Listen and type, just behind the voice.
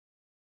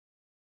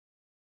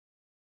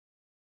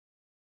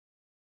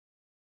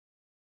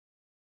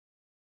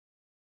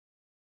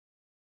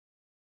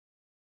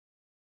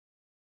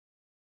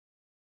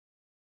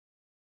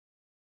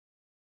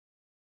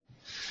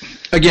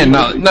Again,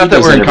 not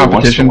that we're in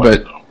competition,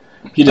 but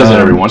he does it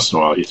every once in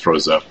a while. He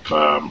throws up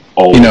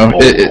old.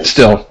 It's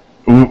still,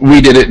 we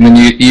did it, and then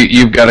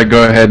you've got to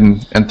go ahead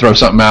and throw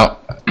something out.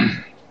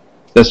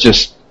 That's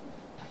just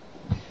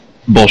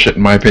bullshit,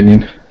 in my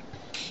opinion.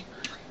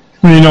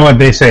 Well, you know what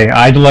they say: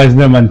 idolize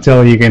them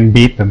until you can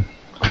beat them.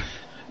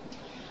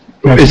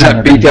 Is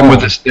that beat them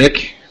with a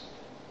stick?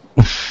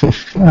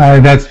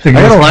 That's the. I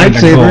got a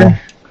lightsaber.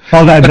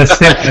 Oh, the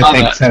Sith, I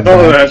think, said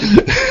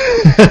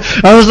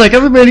that. I was like,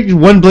 everybody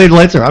one blade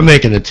lightsaber. I'm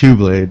making a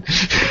 2-blade.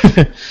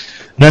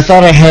 And I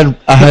thought I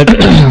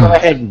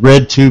had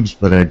red tubes,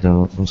 but I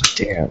don't. I was like,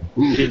 damn.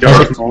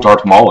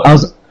 Darth Maul. I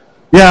was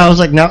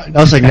like, now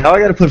I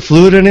got to put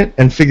fluid in it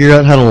and figure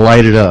out how to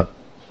light it up.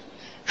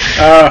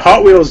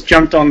 Hot Wheels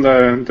jumped on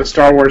the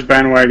Star Wars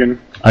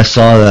bandwagon. I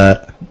saw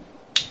that.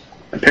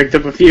 I picked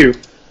up a few.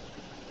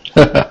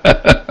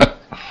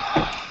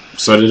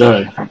 So did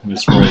I.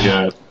 That's where I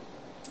got.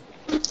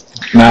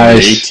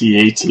 Nice.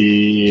 AT-AT,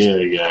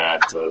 I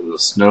got the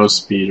Snow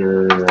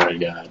Speeder, I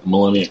got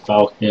Millennium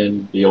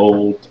Falcon, the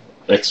old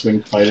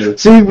X-Wing fighter.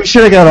 See, we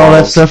should have got all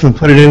that stuff and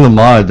put it in the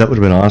mod. That would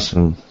have been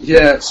awesome.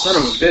 Yeah, son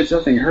of a bitch,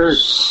 that thing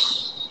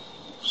hurts.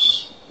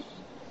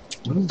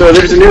 So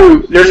there's a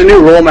new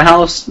rule in my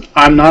house.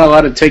 I'm not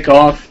allowed to take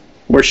off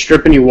or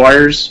strip any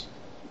wires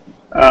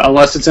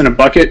unless it's in a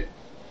bucket.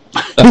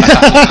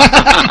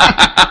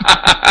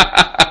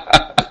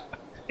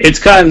 It's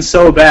gotten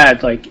so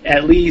bad, like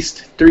at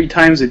least 3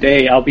 times a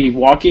day I'll be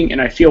walking and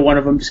I feel one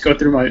of them just go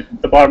through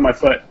the bottom of my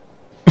foot.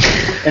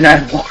 And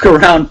I walk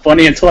around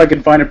funny until I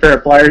can find a pair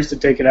of pliers to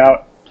take it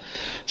out.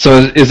 So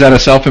is that a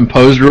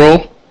self-imposed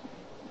rule?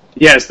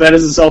 Yes, that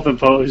is a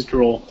self-imposed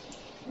rule.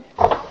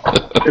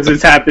 Because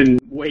it's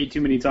happened way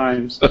too many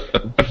times.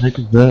 Heck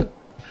is that?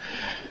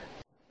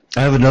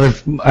 I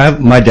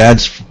have my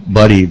dad's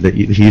buddy that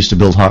he used to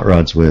build hot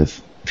rods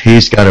with.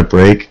 He's got a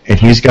brake, and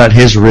he's got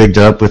his rigged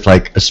up with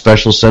like a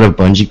special set of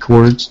bungee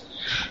cords,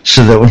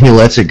 so that when he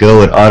lets it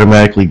go, it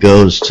automatically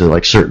goes to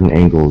like certain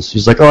angles.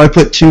 He's like, "Oh, I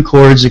put 2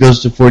 cords, it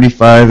goes to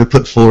 45. I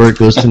put 4, it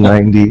goes to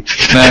 90."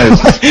 Nice.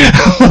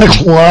 I'm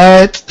like,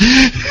 what?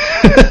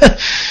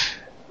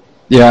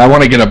 Yeah, I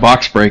want to get a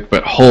box brake,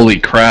 but holy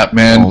crap,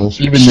 man!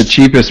 Even the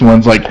cheapest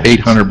one's like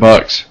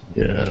 $800.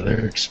 Yeah,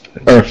 they're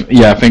expensive.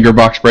 Or finger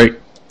box brake.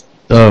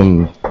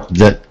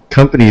 That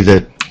company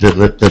that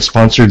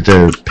sponsored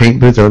their paint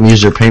booth, or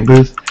used their paint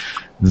booth,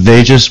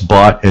 they just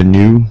bought a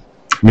new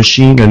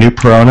machine, a new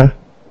Piranha.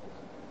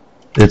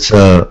 It's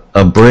a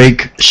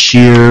brake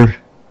shear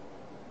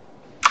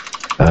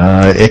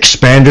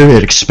expander.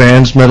 It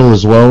expands metal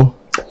as well,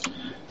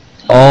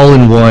 all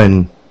in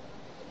one.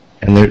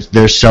 And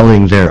they're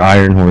selling their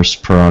Iron Horse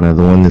Piranha,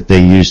 the one that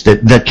they use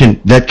that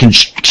can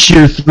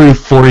shear through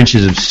 4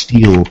 inches of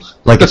steel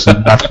like it's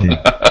nothing.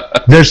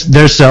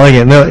 They're selling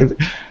it. No,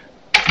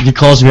 he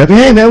calls me up.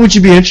 Hey man, would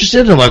you be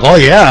interested? And I'm like, oh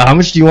yeah. How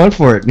much do you want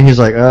for it? And he's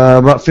like,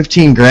 about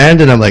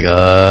 $15,000. And I'm like,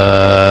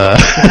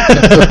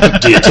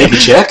 Do you take a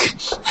check?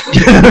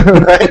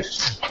 Right.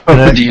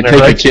 Do you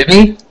take a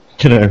kidney?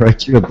 Can I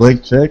write you a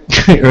blank check?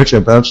 Can I write you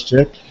a bounce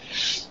check?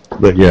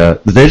 But yeah,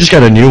 they just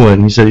got a new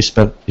one. He said he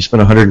spent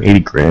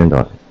 $180,000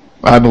 on it.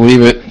 I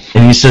believe it.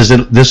 And he says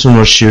that this one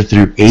will shear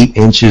through 8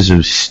 inches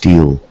of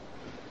steel,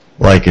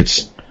 like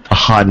it's a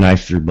hot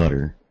knife through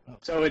butter.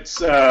 So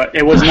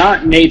it was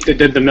not Nate that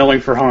did the milling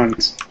for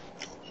Hans.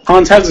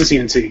 Hans has a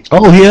CNC.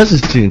 Oh, he has a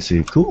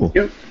CNC. Cool.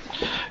 Yep.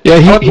 Yeah,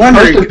 he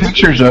wondering- posted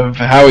pictures of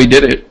how he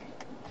did it.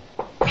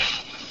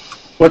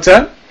 What's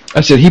that? I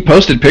said he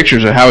posted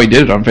pictures of how he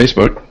did it on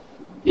Facebook.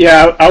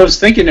 Yeah, I was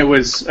thinking it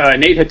was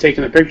Nate had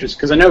taken the pictures,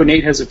 because I know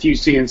Nate has a few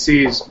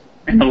CNCs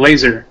and a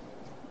laser.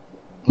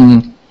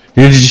 Mm-hmm.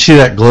 Did you see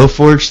that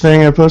Glowforge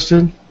thing I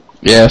posted?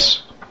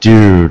 Yes.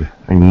 Dude,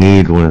 I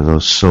need one of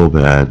those so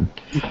bad.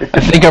 I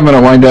think I'm going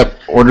to wind up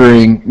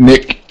ordering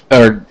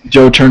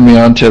Joe turned me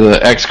on to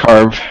the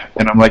X-Carve,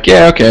 and I'm like,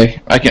 yeah,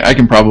 okay, I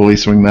can probably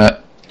swing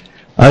that.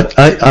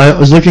 I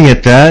was looking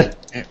at that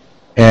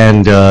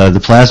and the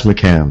plasma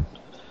cam.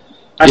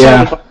 I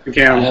saw the plasma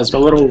cam. It's a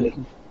little...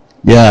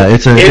 Yeah,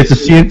 it's a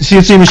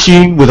CNC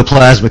machine with a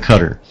plasma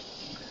cutter.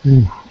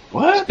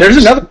 What? There's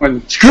another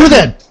one. Screw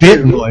that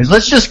bit noise.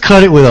 Let's just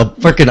cut it with a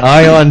frickin'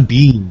 ion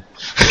beam.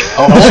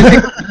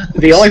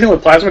 The only thing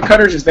with plasma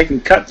cutters is they can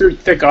cut through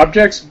thick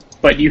objects,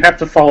 but you have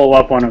to follow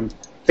up on them.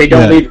 They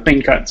don't leave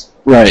clean cuts.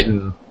 Right.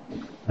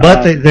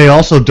 But they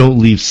also don't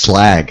leave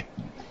slag.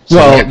 So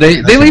well,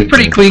 they leave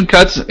pretty clean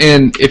cuts,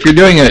 and if you're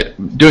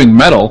doing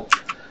metal,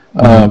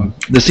 the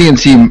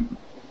CNC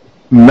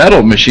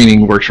metal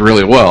machining works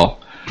really well.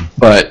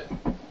 But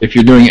if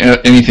you're doing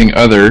anything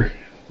other...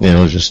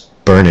 it'll just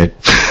burn it.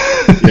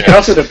 It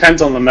also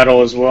depends on the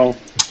metal as well.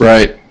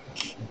 Right.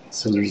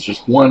 So there's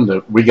just one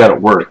that we got at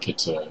work.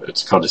 It's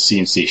called a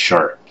CNC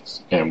Shark,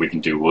 and we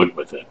can do wood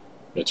with it.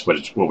 That's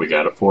what we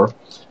got it for.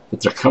 But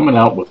they're coming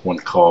out with one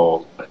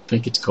called, I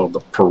think it's called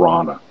the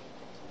Piranha.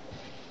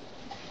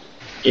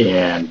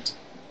 And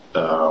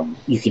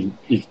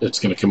it's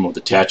going to come with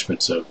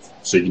attachments so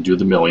you can do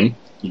the milling.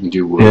 You can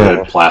do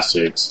wood,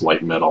 plastics,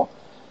 light metal.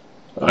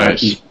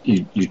 Nice.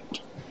 You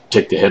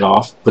take the head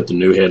off, put the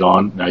new head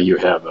on. Now you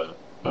have a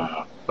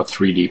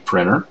 3D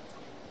printer.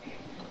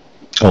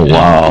 Oh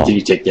wow! And then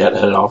you take that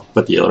head off,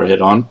 put the other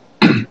head on,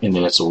 and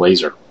then it's a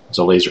laser. It's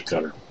a laser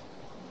cutter.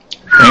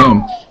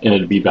 Damn. And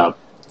it'd be about,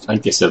 I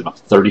think they said about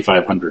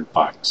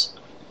 $3,500.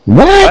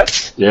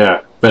 What?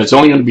 Yeah, but it's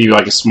only going to be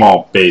like a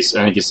small base.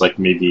 I think it's like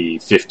maybe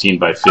 15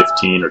 by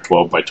 15 or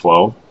 12 by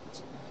 12.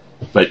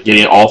 But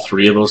getting all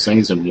three of those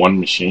things in one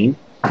machine,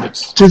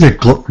 it's Dude,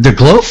 the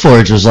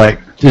Glowforge is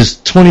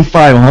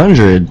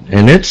 $2,500,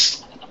 and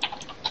it's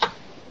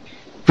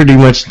pretty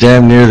much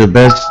damn near the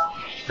best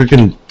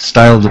freaking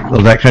style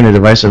of that kind of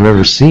device I've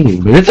ever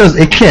seen. But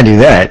it can't do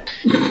that.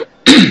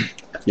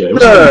 yeah,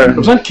 it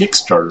was on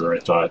Kickstarter, I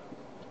thought.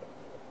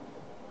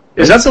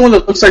 Is that the one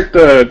that looks like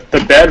the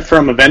bed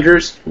from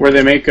Avengers, where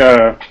they make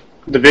the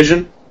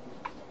Vision?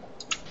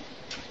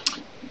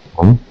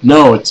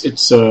 No, it's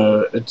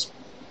the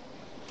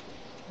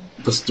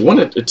one.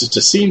 It's a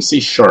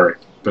CNC Shark,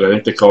 but I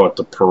think they call it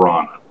the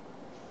Piranha.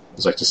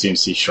 It's like the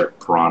CNC Shark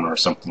Piranha or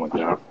something like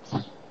that.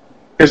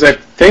 Because I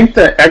think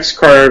the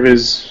X-Carve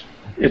it's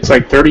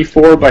like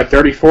 34 by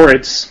 34.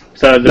 It's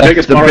the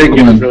biggest the model big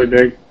one one. is really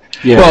big.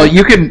 Yeah. Well,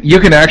 you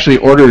can actually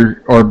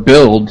order or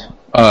build.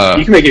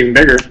 You can make it even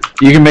bigger.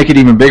 You can make it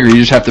even bigger. You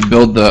just have to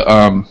build the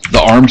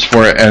arms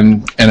for it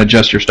and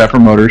adjust your stepper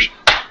motors.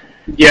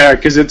 Yeah,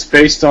 because it's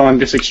based on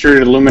just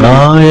extruded aluminum.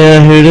 Oh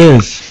yeah, here it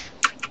is.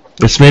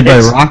 It's made by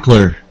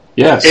Rockler.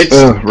 yes. It's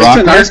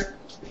Rockler? a nice.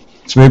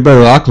 It's made by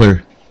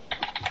Rockler.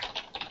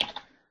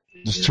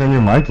 Just turn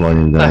your mic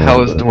volume down. What the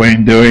hell is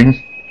Dwayne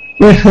doing?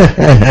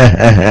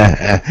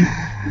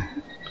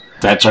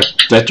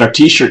 That's our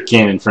T-shirt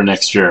cannon for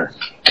next year.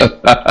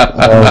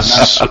 Oh,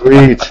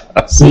 sweet.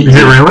 See, Is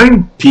it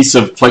really? piece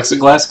of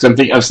plexiglass.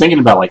 Cause I was thinking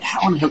about like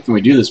how in the hell can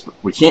we do this? But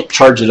we can't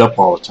charge it up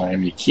all the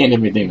time. You can't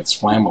have anything that's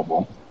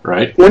flammable,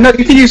 right? Well, no,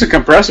 you can use a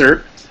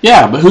compressor.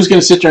 Yeah, but who's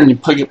going to sit there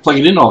and plug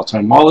it in all the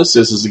time? All this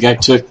is the guy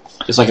took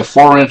it's like a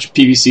 4-inch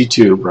PVC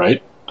tube,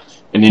 right?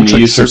 And then It's you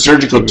like use some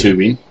surgical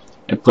tubing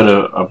and put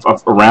a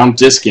round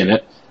disc in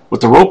it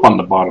with the rope on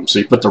the bottom. So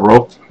you put the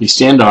rope, you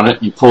stand on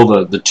it, you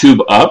pull the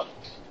tube up,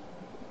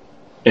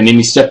 and then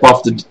you step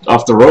off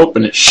the rope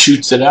and it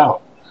shoots it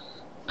out.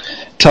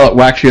 Till it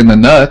whacks you in the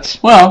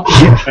nuts. Well,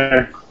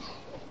 Uh,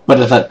 but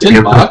at that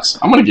tin box,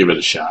 I'm going to give it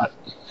a shot.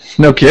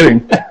 No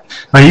kidding.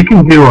 You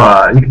can do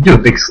a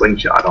big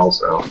slingshot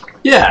also.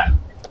 Yeah.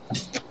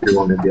 If you're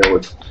willing to deal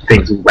with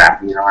things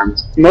wrapping your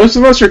arms. most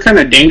of us are kind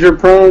of danger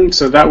prone,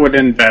 so that would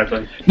end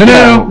badly.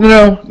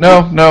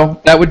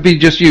 No. That would be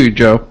just you,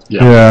 Joe.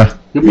 Yeah.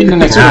 You'll be in the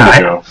next Yeah,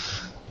 video.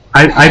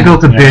 I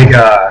built a big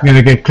I'm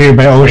gonna get cleared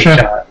by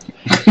OSHA.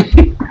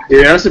 slingshot.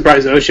 Yeah, I'm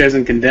surprised OSHA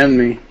hasn't condemned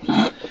me.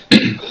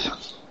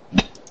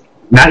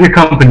 Not your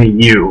company,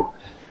 you.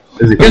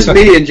 Just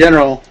me in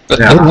general.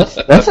 Yeah.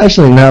 That's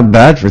actually not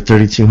bad for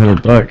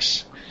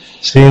 $3,200.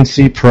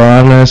 CNC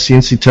Piranha,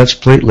 CNC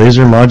touch plate,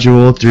 laser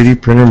module,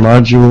 3D printer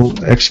module,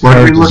 What are X-Card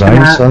we looking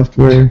design at?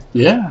 software,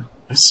 Yeah.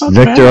 It's not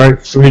Vector bad. Art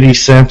 3D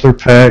sampler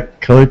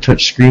pack, color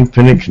touch screen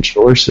pendant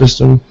controller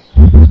system.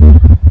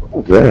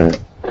 Look at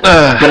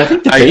But I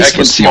think the I base can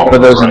was see smaller, one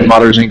of those in right?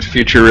 Modders Inc.'s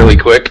future really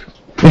quick.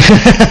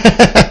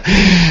 that.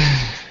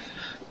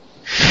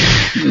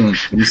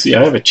 You see,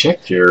 I have a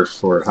check here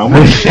for how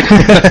much?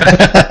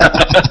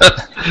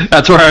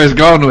 That's where I was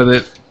going with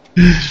it.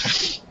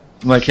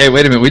 I'm like, hey,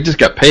 wait a minute, we just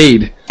got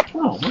paid.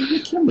 Oh, where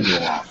did the camera go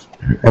off?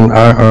 And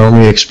are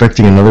we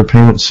expecting another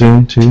payment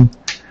soon, too?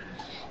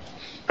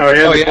 Oh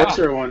yeah, Oh, the yeah.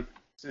 extra one.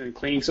 It's in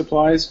cleaning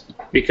supplies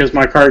because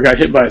my car got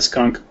hit by a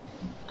skunk.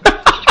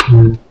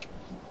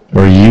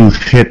 Or you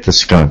hit the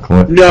skunk?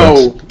 What?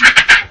 No.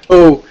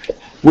 Oh,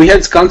 we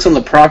had skunks on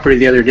the property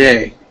the other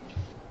day.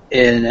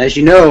 And as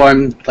you know,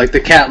 I'm like the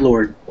cat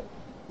lord.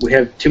 We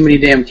have too many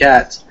damn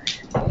cats.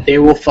 They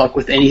will fuck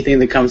with anything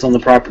that comes on the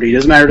property. It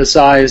doesn't matter the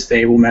size,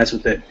 they will mess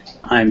with it.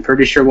 I'm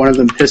pretty sure one of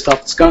them pissed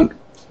off the skunk.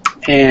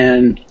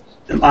 And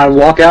I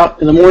walk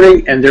out in the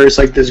morning and there's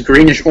like this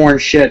greenish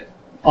orange shit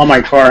on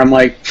my car. I'm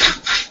like,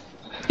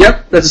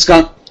 yep, that's a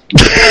skunk.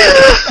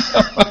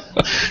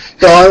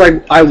 So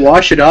I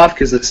wash it off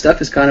because the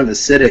stuff is kind of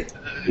acidic.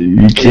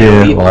 You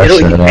can't It'll wash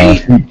eat that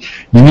paint. off.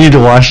 You need to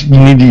wash. You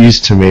need to use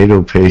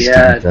tomato paste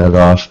Yeah. to get that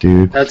off,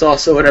 dude. That's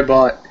also what I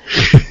bought.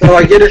 So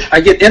I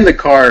get in the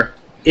car.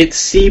 It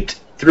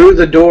seeped through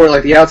the door,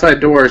 like the outside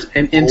doors,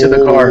 and into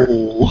the car.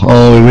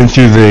 Oh, it went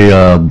through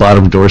the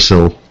bottom door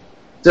sill.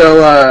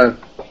 So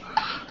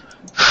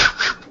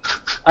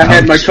I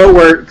had my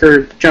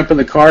coworker jump in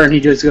the car, and he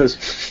just goes,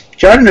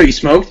 "Joe, I didn't know you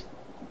smoked."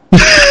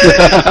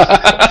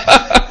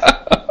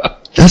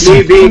 That's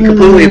Me being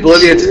completely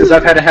oblivious because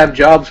I've had to have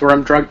jobs where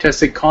I'm drug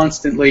tested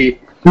constantly.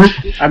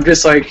 I'm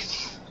just like,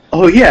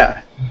 "Oh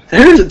yeah,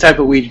 there's a type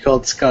of weed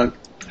called skunk."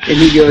 And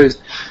he goes,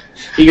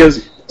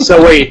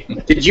 "So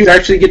wait, did you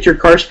actually get your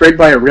car sprayed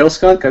by a real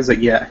skunk?" I was like,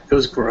 "Yeah, it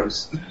was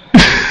gross."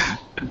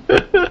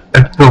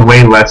 That's the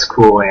way less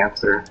cool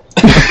answer.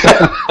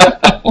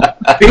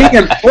 Being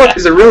employed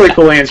is a really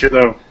cool answer,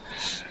 though.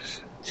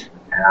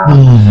 Yeah. Oh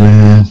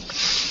man.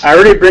 I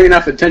already bring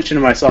enough attention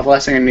to myself.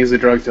 Last thing I need is a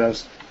drug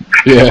test.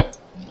 Yeah.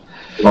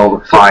 with all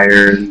the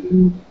fires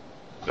and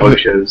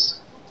OSHAs.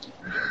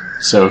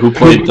 So who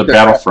played the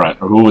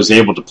Battlefront, or who was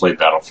able to play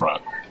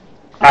Battlefront?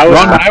 Ron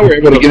and I were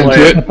able to get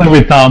into it. I played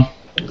with Tom.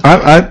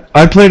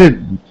 I played it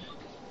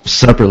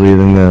separately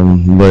than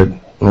them, but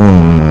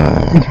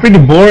It's pretty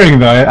boring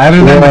though. I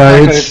don't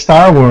know. It's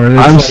Star Wars.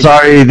 I'm It's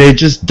sorry, they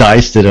just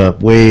diced it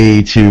up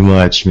way too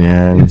much,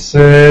 man. It's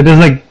there's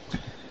like,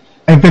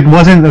 if it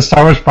wasn't the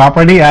Star Wars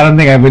property, I don't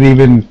think I would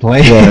even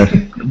play. Yeah.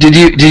 Did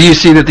you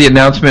see that the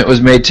announcement was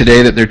made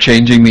today that they're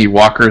changing the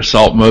Walker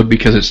Assault mode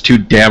because it's too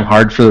damn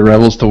hard for the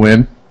Rebels to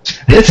win?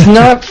 It's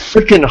not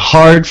freaking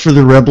hard for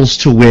the Rebels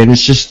to win.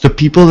 It's just the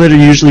people that are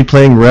usually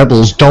playing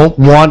Rebels don't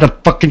want a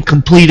fucking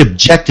complete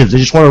objective. They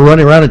just want to run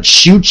around and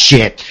shoot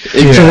shit.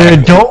 Yeah. So they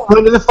don't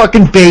run to the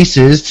fucking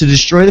bases to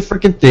destroy the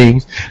freaking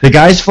things. The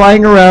guys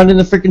flying around in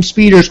the freaking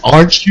speeders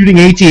aren't shooting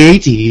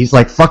AT-ATs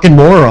like fucking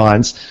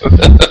morons.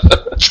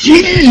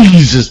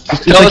 Jesus!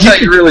 Tell us how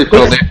you really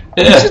feel, dude.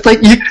 It's just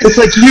like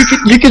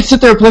you can sit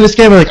there and play this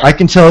game and like, I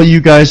can tell you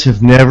guys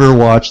have never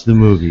watched the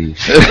movie.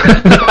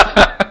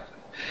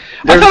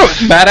 I thought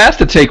it was badass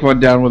to take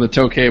one down with a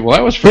tow cable.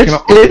 That was freaking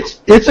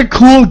awesome. It's a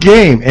cool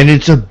game, and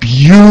it's a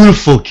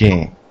beautiful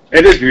game.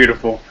 It is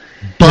beautiful.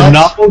 The But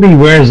novelty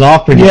wears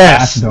off pretty yes,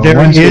 fast though. there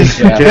Once you-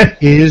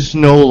 is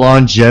no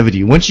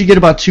longevity. Once you get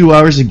about 2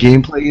 hours of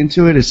gameplay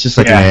into it, it's just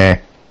like, Yeah.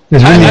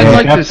 There's really I'd no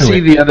like to depth see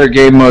it. the other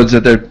game modes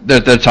that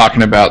they're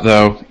talking about,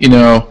 though. You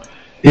know,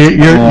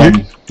 you're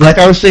like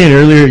I was saying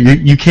earlier,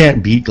 you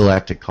can't beat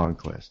Galactic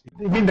Conquest.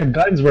 Even the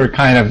guns were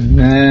kind of,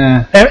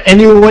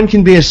 Anyone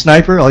can be a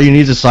sniper. All you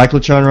need is a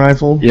cyclotron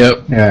rifle.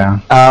 yep. yeah.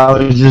 I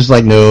was just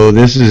like, no,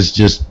 this is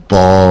just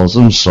balls.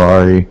 I'm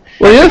sorry.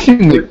 Well, the other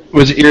thing that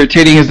was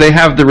irritating is they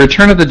have the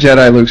Return of the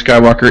Jedi Luke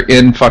Skywalker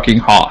in fucking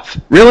Hoth.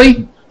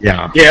 Really?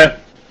 Yeah. Yeah.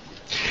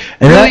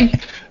 And Really?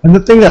 and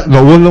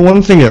the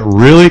one thing that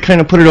really kind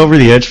of put it over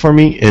the edge for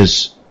me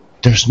is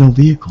there's no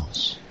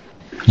vehicles.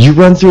 You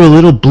run through a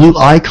little blue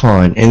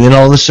icon, and then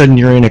all of a sudden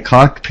you're in a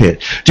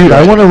cockpit. Dude,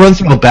 I want to run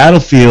through a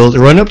battlefield,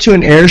 run up to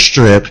an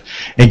airstrip,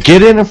 and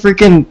get in a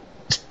freaking,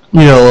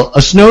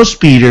 a snow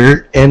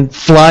speeder, and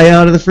fly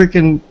out of the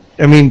freaking.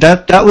 I mean,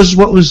 that was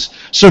what was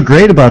so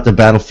great about the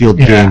Battlefield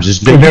games,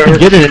 is that you could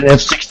get in an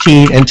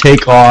F-16 and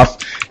take off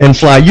and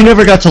fly. You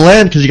never got to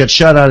land because you got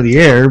shot out of the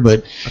air,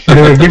 but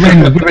They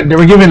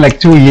were given like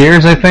 2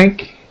 years, I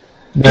think.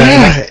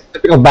 Yeah. The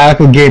typical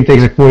Battlefield game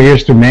takes like 4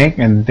 years to make,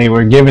 and they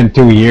were given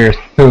 2 years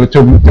to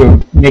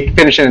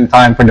finish it in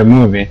time for the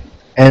movie.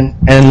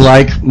 and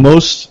like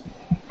most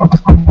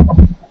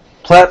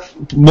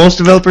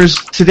developers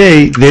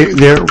today,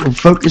 they're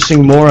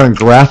focusing more on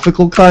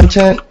graphical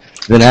content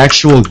than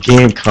actual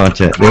game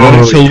content. They want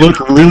it to look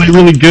really,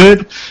 really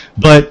good,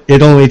 but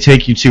it only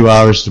take you 2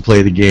 hours to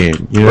play the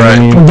game. You know what I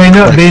mean?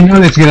 Well, they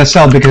know it's gonna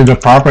sell because of the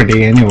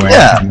property anyway.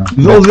 Yeah,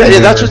 well,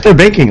 that's what they're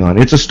banking on.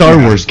 It's a Star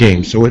Wars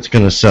game, so it's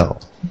gonna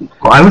sell.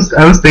 Well, I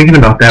was thinking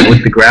about that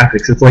with the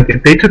graphics. It's like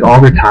if they took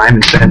all their time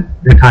and spent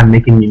their time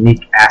making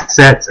unique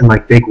assets and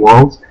like big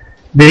worlds,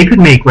 they could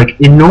make like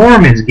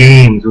enormous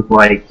games with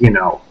like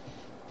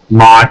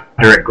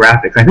moderate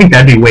graphics. I think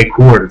that'd be way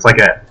cooler. It's like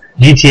a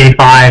GTA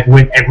 5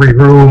 with every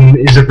room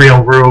is a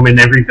real room in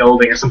every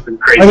building or something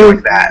crazy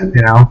like that.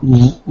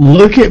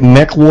 Look at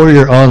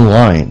MechWarrior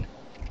Online.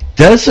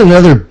 That's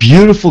another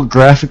beautiful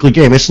graphically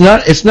game. It's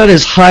not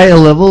as high a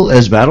level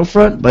as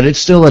Battlefront, but it's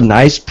still a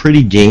nice,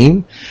 pretty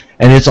game,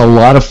 and it's a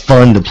lot of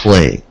fun to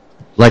play.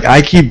 Like,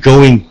 I keep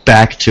going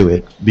back to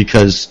it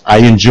because I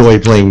enjoy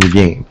playing the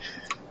game.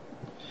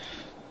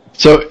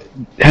 So,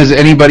 has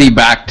anybody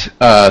backed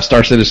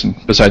Star Citizen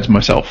besides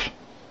myself?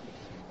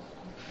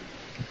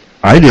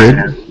 I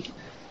did.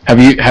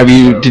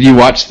 Did you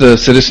watch the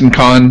Citizen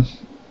Con?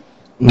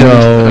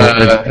 No,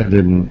 I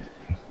didn't.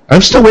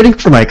 I'm still waiting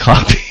for my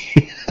copy.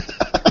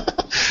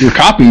 Your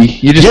copy?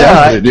 You just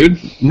downloaded it,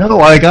 dude. No,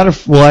 I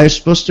was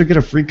supposed to get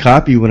a free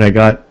copy when I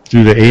got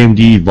through the AMD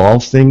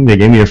Evolve thing. They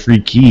gave me a free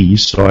key,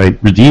 so I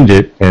redeemed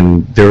it,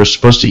 and they were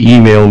supposed to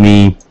email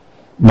me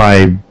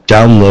my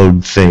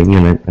download thing,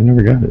 and I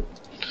never got it.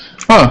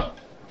 Huh.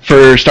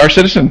 For Star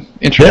Citizen?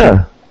 Interesting.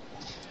 Yeah.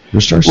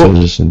 For Star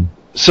Citizen.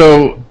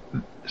 So,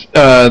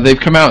 they've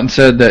come out and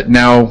said that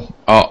now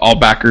all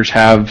backers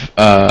have,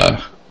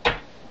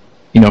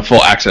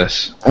 full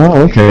access.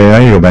 Oh, okay. I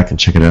need to go back and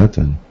check it out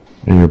then.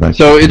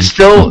 So it's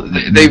still,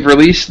 they've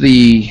released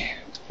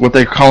what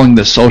they're calling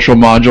the social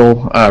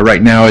module.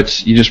 Right now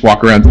you just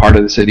walk around part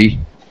of the city.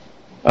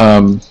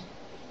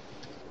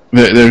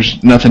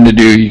 There's nothing to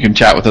do. You can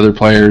chat with other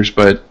players,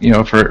 but,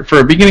 for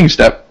a beginning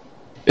step,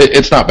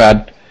 it's not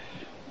bad.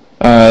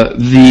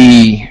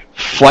 The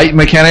flight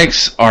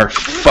mechanics are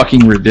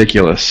fucking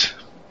ridiculous.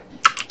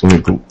 They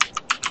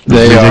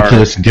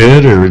ridiculous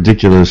good or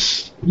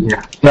ridiculous?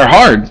 Yeah. They're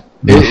hard.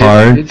 They're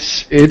hard.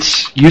 It's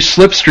you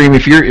slipstream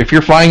if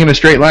you're flying in a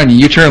straight line and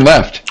you turn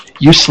left,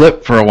 you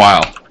slip for a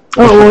while.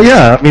 Oh well,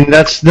 yeah. I mean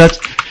that's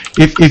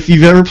if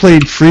you've ever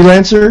played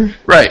Freelancer,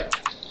 right?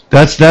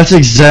 That's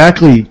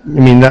exactly. I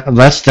mean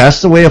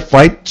that's the way a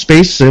flight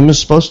space sim is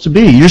supposed to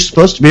be. You're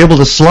supposed to be able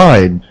to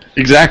slide.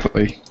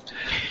 Exactly.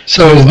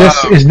 So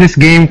Is this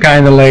game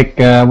kind of like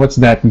what's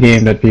that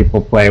game that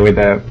people play with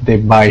they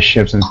buy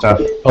ships and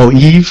stuff? Oh,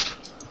 Eve.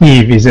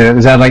 Eve is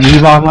that like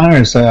Eve Online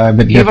or is it a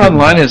bit Eve different?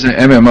 Online is an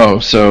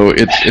MMO, so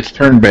it's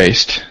turn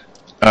based.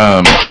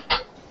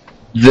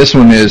 This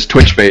one is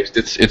Twitch based.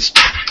 It's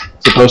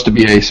supposed to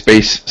be a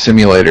space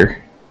simulator.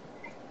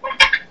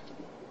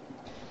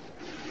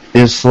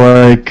 It's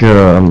like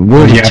World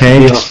You of have to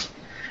Tanks.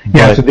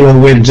 You have to deal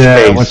with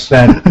space. what's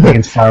that thing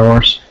in Star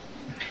Wars?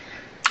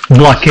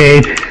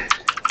 Blockade.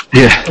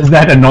 Yeah. Is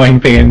that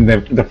annoying thing in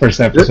the first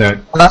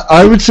episode?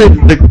 I would say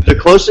the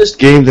closest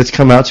game that's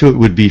come out to it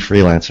would be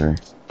Freelancer.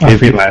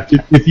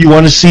 If you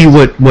want to see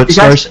what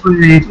Stars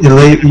Elite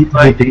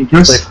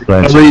Dangerous?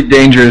 Elite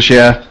Dangerous,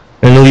 yeah.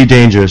 and Elite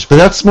Dangerous, but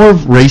that's more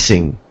of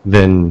racing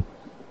than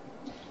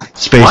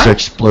space What?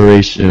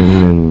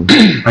 exploration.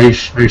 And Are you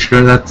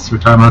sure that's we're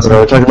talking about?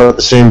 we're talking about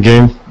the same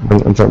game.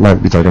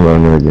 Might be talking about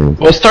another game.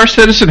 Well, Star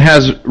Citizen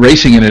has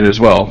racing in it as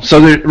well.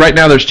 So right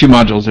now there's two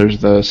modules. There's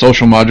the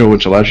social module,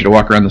 which allows you to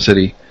walk around the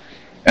city,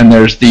 and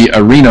there's the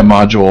arena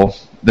module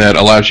that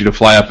allows you to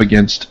fly up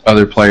against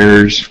other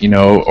players,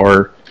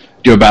 or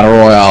do a battle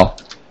royale.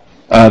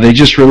 They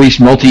just released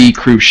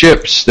multi-crew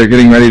ships. They're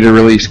getting ready to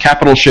release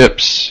capital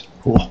ships.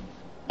 Cool.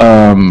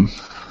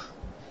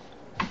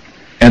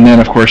 And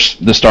then, of course,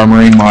 the Star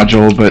Marine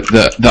module. But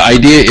the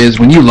idea is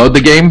when you load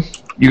the game,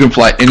 you can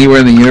fly anywhere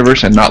in the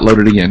universe and not load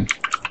it again.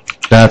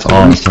 That's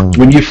awesome.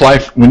 When you fly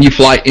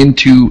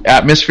into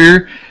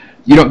atmosphere,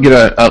 you don't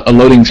get a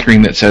loading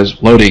screen that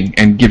says loading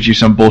and gives you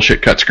some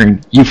bullshit cut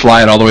screen. You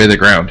fly it all the way to the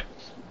ground.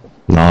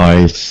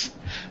 Nice.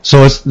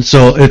 So it's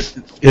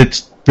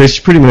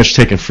basically pretty much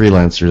taking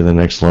Freelancer to the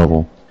next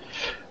level.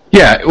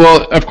 Yeah,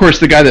 well, of course,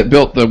 the guy that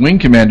built the Wing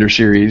Commander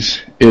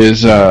series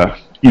is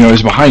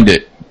behind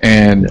it.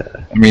 And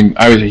I mean,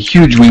 I was a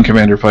huge Wing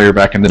Commander player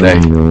back in the day.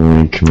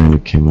 Wing Commander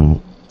came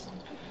out.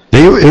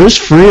 It was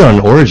free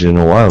on Origin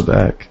a while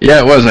back. Yeah,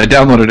 it was. I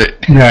downloaded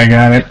it. Yeah, I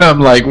got it. I'm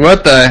like,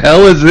 what the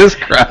hell is this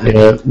crap?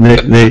 Yeah,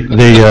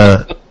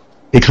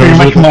 it Pretty comes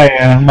much with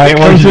my comes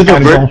Origin with a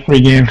account is ver- all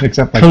free games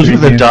except like comes 3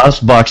 with a games. DOS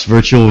box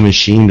virtual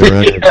machine to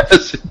run it.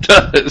 Yes, it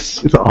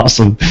does. It's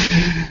awesome.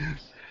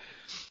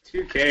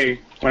 2K,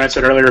 when I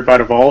said earlier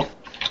about Evolve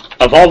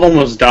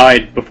almost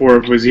died before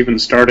it was even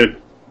started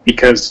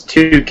because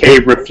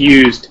 2K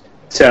refused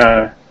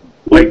to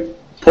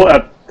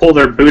pull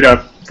their boot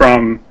up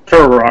from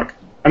Turtle Rock.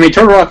 I mean,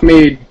 Turtle Rock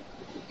made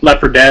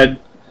Left 4 Dead,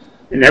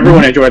 and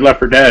everyone enjoyed Left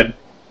 4 Dead.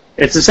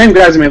 It's the same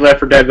guys that made Left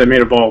 4 Dead that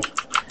made Evolve.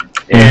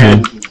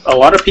 And a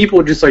lot of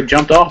people just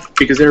jumped off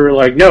because they were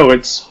like, no,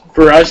 it's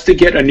for us to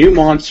get a new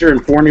monster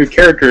and 4 new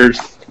characters,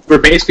 we're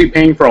basically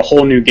paying for a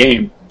whole new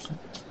game.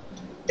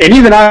 And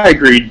even I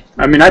agreed.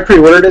 I mean, I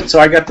pre-ordered it, so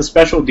I got the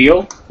special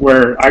deal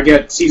where I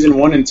get Season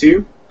 1 and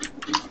 2.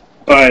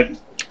 But,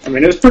 I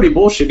mean, it was pretty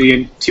bullshitty.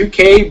 And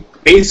 2K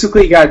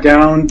basically got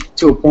down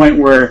to a point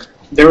where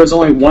there was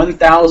only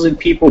 1,000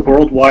 people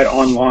worldwide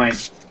online.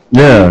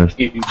 Yeah.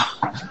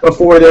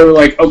 Before they were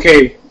like,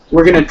 okay,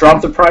 we're going to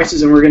drop the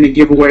prices and we're going to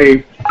give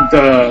away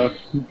the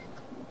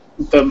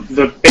basically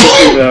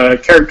the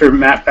character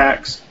map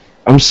packs.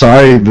 I'm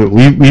sorry, but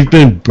we've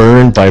been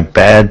burned by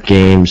bad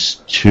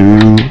games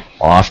too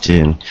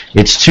often.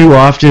 It's too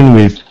often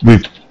we've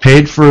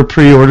paid for a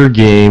pre-order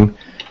game,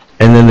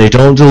 and then they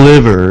don't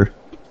deliver,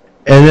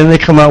 and then they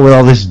come out with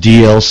all this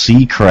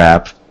DLC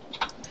crap.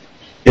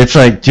 It's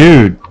like,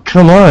 dude,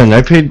 come on!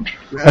 I said,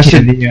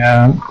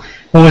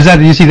 What was that?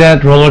 Did you see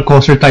that Roller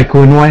Coaster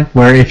Tycoon one?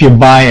 Where if you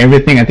buy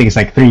everything, I think it's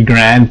like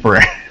 $3,000 for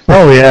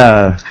oh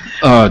yeah.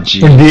 Oh, gee.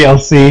 for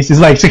DLCs. It's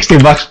like $60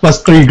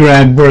 plus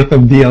 $3,000 worth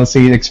of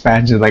DLC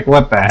expansions. Like,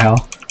 what the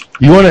hell?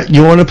 You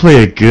wanna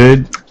play a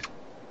good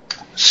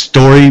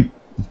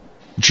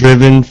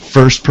story-driven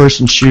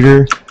first-person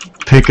shooter?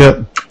 Pick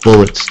up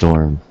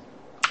Bulletstorm.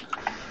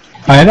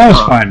 That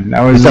was fun.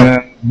 That was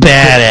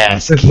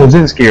Badass. It's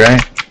Lozinski,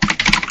 right?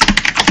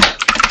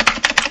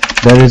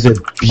 That is a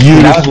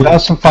beautiful. That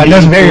was some fun. That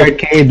was very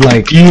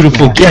arcade-like.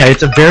 Beautiful. Yeah,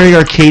 it's a very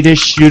arcade-ish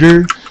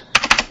shooter,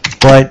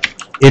 but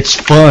it's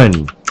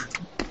fun.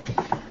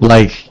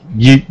 Like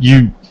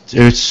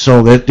it's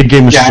so that the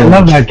game is. Yeah, so I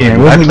love much that game.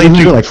 fun. I played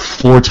through it like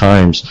 4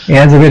 times. It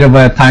has a bit of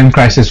a time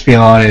crisis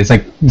feel on it. It's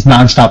like it's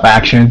non-stop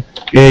action.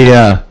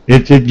 Yeah.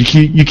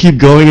 You keep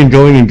going and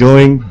going and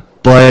going,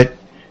 but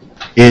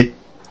it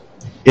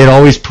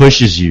always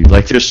pushes you.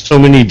 Like there's so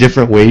many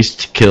different ways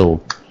to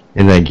kill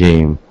in that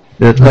game.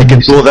 That's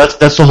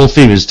the whole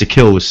theme is to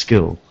kill with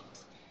skill.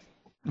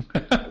 I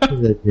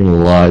played that game a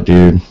lot,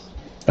 dude.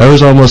 I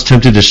was almost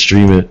tempted to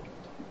stream it,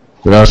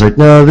 but I was like,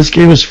 no, this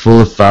game is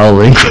full of foul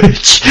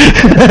language.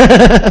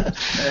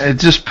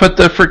 Just put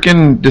the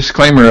freaking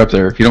disclaimer up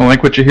there. If you don't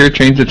like what you hear,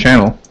 change the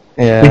channel.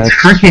 Yeah, It's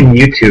freaking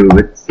YouTube.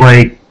 It's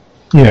like,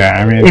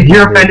 Yeah, I mean, if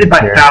you're offended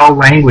by foul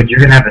language, you're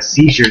gonna have a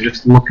seizure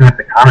just looking at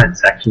the comment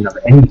section of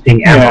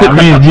anything yeah, ever. I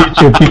mean,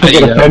 YouTube people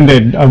get Yeah.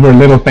 offended over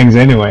little things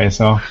anyway.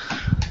 So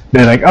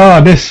they're like,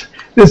 oh, this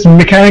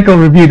mechanical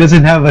review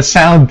doesn't have a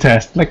sound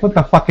test. Like, what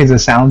the fuck is a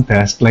sound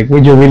test? Like,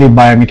 would you really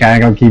buy a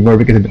mechanical keyboard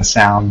because of the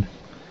sound?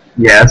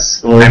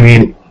 Yes, I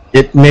mean,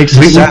 It makes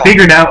We a sound.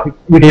 figured out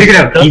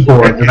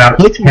keyboards about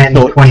 10,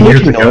 20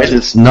 years ago.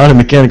 It's not a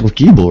mechanical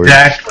keyboard.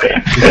 Exactly.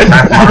 It's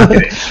not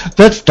marketing.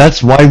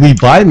 That's why we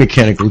buy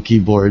mechanical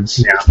keyboards.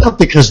 Yeah. It's not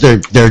because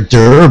they're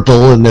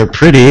durable and they're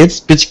pretty. It's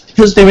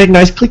because they make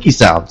nice clicky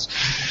sounds.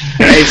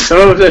 Hey, some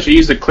of us actually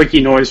use the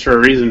clicky noise for a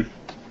reason.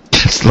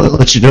 Just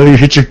let you know you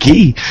hit your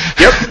key.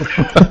 Yep.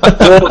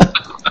 Well,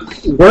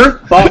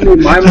 Work bought me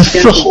my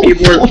mechanical whole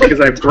keyboard point. because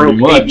I broke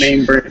much.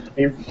 a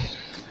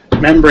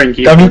membrane I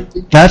keyboard.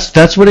 mean,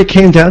 that's what it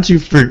came down to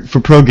for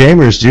pro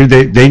gamers, dude.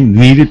 They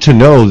needed to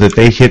know that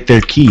they hit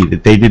their key,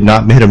 that they did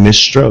not hit a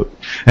misstroke.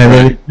 And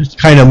then it just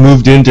kind of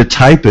moved into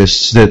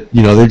typists that,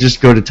 they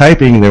just go to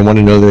typing and they want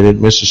to know they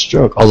didn't miss a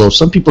stroke. Although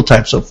some people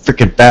type so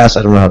freaking fast,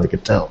 I don't know how they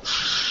could tell.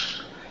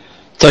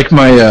 It's like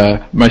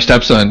my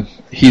stepson.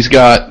 He's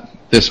got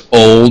this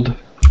old,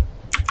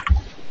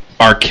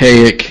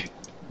 archaic,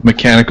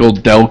 mechanical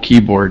Dell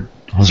keyboard.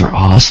 Those are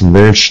awesome.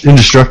 They're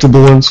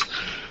indestructible ones.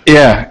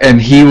 Yeah,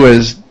 and he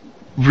was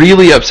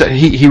really upset.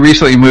 He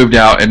recently moved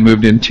out and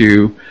moved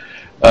into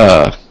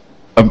an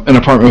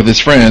apartment with his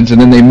friends, and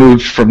then they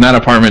moved from that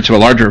apartment to a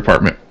larger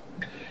apartment.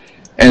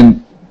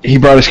 And he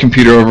brought his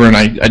computer over, and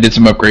I did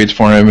some upgrades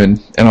for him and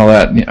all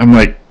that. And I'm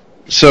like,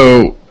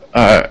 so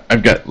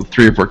I've got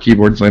 3 or 4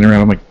 keyboards laying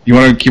around. I'm like, you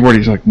want a keyboard?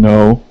 He's like,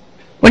 no.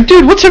 I'm like,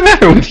 dude, what's the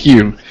matter with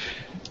you?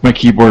 My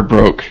keyboard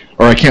broke,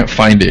 or I can't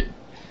find it.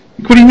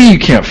 What do you mean you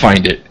can't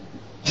find it?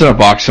 It's in a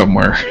box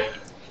somewhere.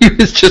 He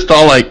was just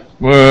all like,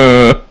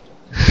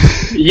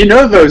 You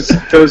know those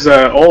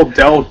old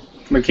Dell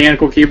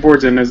mechanical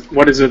keyboards, and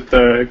what is it?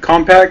 The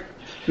Compact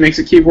makes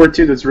a keyboard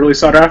too that's really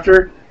sought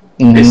after.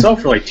 They sell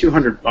for like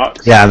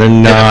 $200. Yeah, they're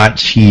not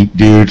cheap,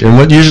 dude. And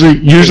what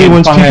usually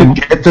once people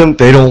get them,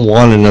 they don't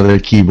want another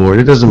keyboard.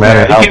 It doesn't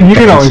matter how You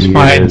can always fancy it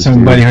find is,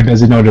 somebody who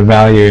doesn't know the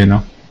value,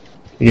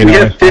 We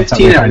have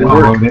 15 at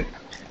work.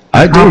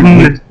 I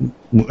do.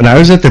 When I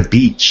was at the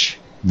beach,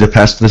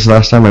 this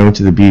last time I went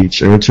to the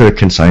beach, I went to a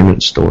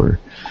consignment store,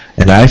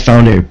 and I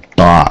found a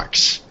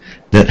box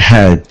that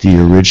had the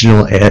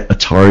original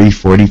Atari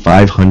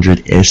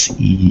 4500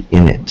 SE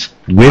in it,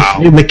 with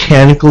a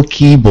mechanical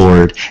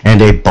keyboard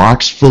and a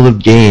box full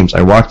of games.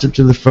 I walked up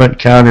to the front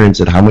counter and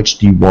said, "How much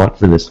do you want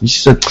for this?" And she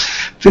said,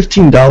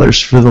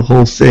 $15 for the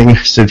whole thing.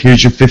 I said,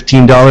 "Here's your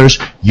 $15.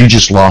 You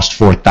just lost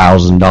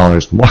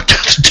 $4,000." And walked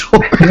out the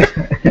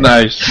door.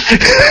 nice.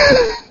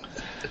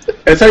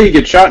 That's how you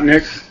get shot,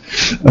 Nick.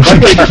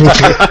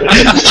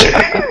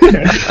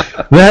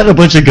 They had a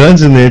bunch of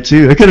guns in there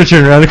too. I could have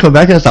turned around and come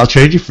back and said, "I'll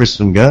trade you for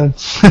some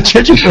guns." I'll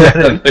trade you for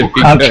that.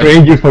 I'll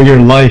trade you for your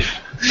life.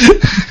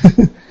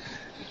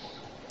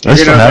 I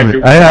still have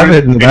it. I have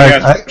it in the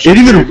back.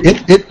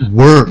 It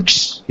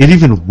works. It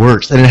even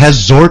works, and it has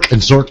Zork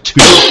and Zork 2.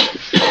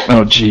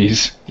 Oh,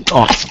 jeez.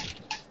 Awesome.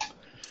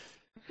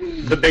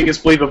 The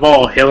biggest bleep of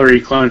all, Hillary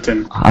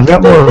Clinton. I've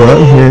got more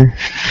right here.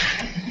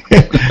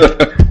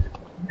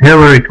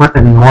 Hillary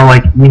Clinton, more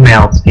like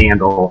email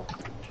scandal.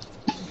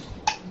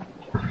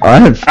 I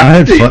had fun. I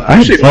had fun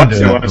watched it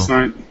last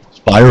night.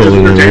 spiraling It was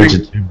into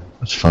entertaining. it.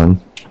 That's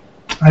fun.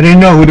 I didn't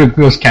know who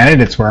those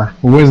candidates were.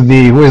 Who was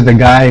the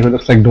guy who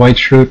looks like Dwight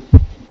Schrute?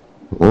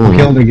 Who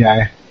killed the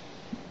guy?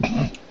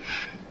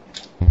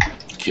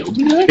 Killed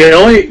me?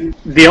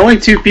 The only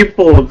 2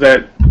 people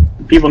that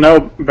people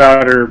know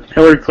about are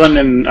Hillary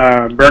Clinton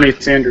and Bernie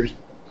Sanders.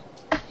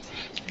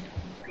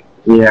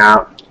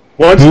 Yeah.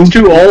 One's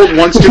too old,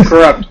 one's too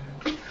corrupt.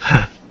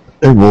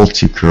 They're both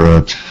too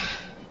corrupt.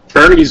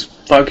 Bernie's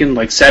fucking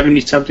like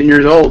 70-something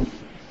years old.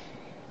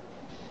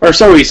 Or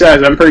so he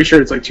says. I'm pretty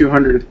sure it's like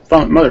 200.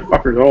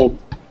 Motherfucker's old.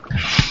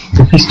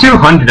 If he's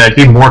 200, I'd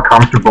be more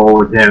comfortable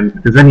with him,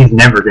 because then he's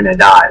never going to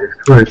die.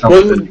 There's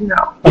clearly something,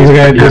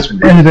 Those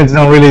presidents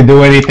don't really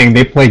do anything.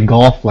 They play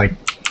golf like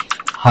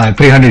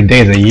 300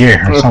 days a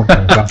year or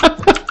something.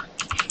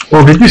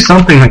 Well, they do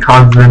something that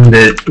causes them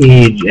to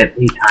age at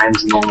 8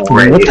 times the normal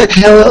rate. What the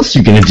hell else are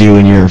you gonna do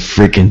when you're a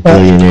freaking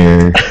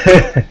billionaire?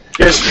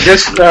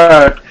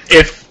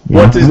 If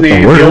what's his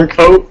name? The old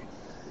Pope.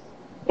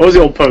 What was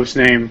the old Pope's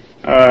name?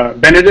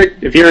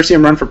 Benedict. If you ever see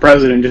him run for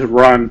president, just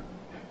run.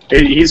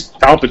 He's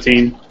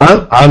Palpatine.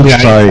 I'm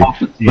sorry,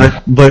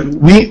 but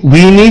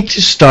we need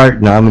to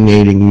start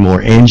nominating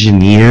more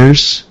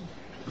engineers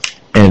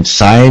and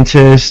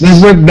scientists.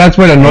 That's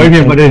what annoyed me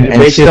about it.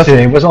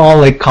 It was all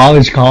like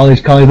college.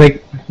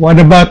 Like, what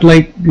about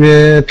like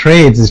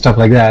trades and stuff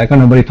like that? Like,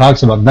 nobody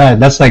talks about that.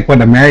 That's like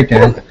what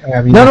America.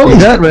 Not only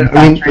that, but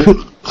I mean,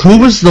 who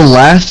was the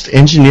last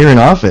engineer in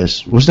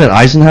office? Wasn't it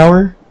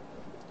Eisenhower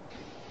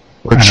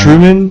or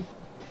Truman?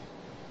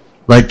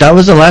 Like, that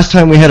was the last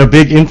time we had a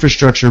big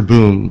infrastructure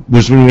boom.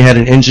 Was when we had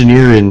an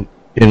engineer in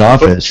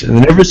office,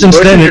 and ever since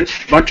then,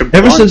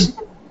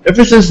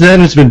 Ever since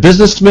then, it's been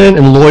businessmen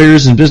and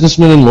lawyers and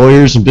businessmen and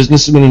lawyers and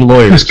businessmen and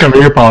lawyers. Just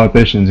career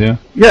politicians, yeah.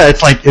 Yeah,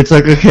 it's like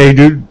okay,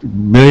 dude,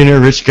 millionaire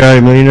rich guy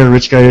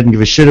didn't give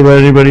a shit about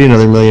anybody.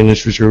 Another millionaire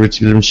rich guy didn't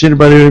give a shit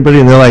about anybody,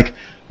 and they're like,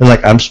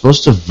 I'm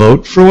supposed to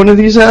vote for one of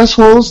these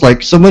assholes,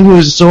 like someone who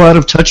is so out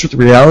of touch with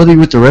reality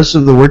with the rest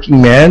of the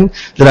working man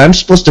that I'm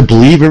supposed to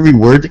believe every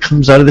word that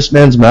comes out of this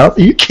man's mouth.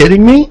 Are you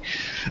kidding me?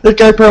 That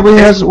guy probably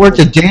hasn't worked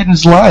a day in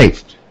his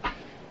life.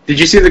 Did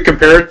you see the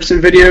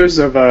comparison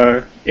videos of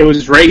it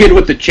was Reagan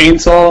with the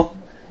chainsaw,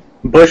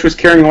 Bush was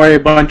carrying away a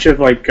bunch of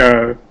like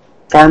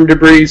farm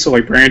debris, so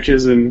like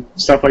branches and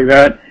stuff like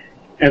that,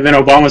 and then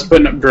Obama's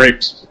putting up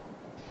drapes.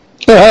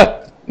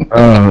 Oh,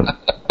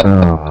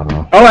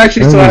 I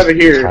actually still have it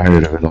here.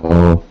 Tired of it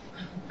all.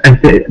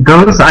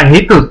 I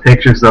hate those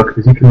pictures though,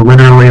 because you can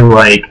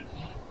literally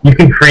you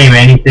can frame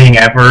anything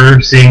ever,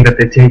 seeing that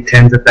they take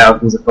tens of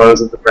thousands of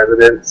photos of the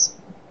presidents.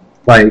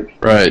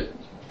 Right.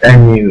 I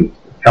mean,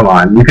 come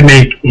on, you can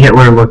make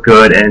Hitler look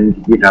good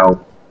and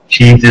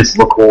Jesus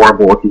look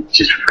horrible if you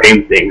just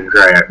frame things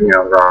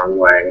the wrong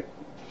way.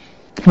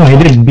 Well,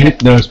 he did beat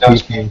those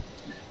people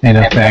in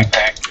a thing.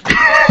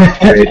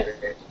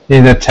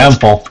 In the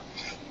temple.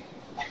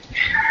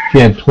 He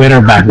had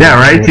Twitter back then. Yeah,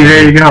 right? See,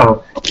 there you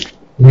go.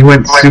 He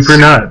went super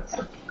nuts.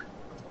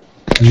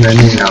 And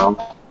then, I'm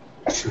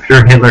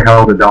sure Hitler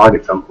held a dog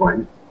at some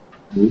point.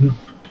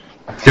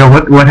 Joe,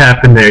 what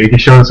happened there? You can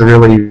show us a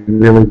really,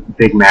 really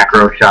big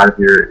macro shot of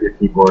your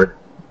keyboard.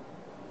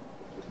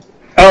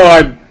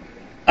 Oh,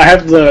 I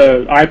have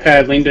the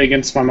iPad leaned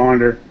against my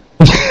monitor.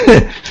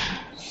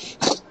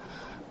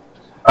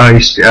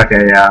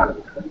 Okay, yeah.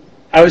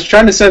 I was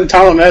trying to send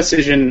Tom a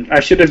message, and I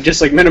should have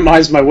just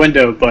minimized my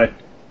window, but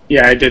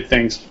yeah, I did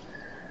things.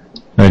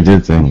 I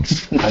did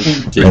things.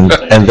 And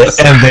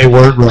they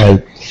weren't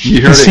right. You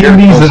You heard it seen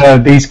here.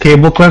 these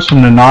cable clips from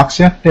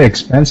Noxia? They're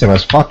expensive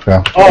as fuck,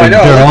 though. Oh, I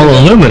know. They're all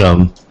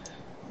aluminum.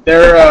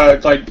 They're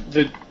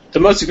the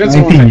most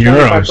expensive ones. 19 are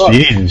 $25 euros. bucks.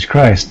 Jesus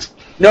Christ.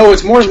 No,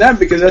 it's more than that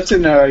because that's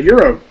in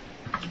euro.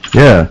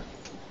 Yeah.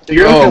 So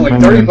you're looking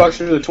at man. $30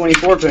 for the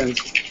 24 pins.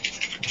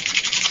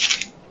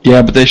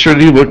 Yeah, but they sure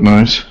do look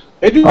nice.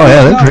 They do. Oh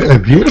yeah, look they're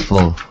nice,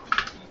 beautiful.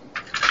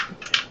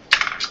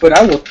 But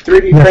I will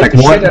 3D That's print like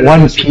the shit out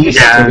one of this. piece.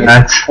 Yeah,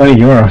 that's 20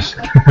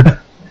 euros.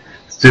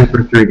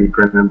 super 3D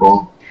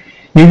printable.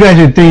 You guys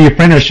with 3D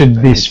printers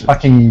should be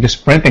fucking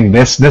just printing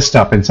this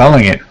stuff and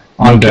selling it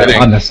on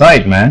kidding. the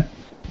site, man.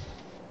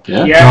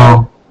 yeah.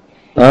 Yeah.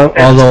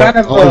 Although kind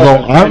of,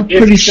 I'm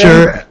pretty it's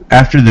sure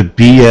after the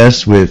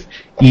BS with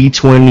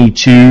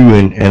E22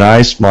 and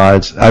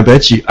iSmods, I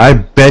bet you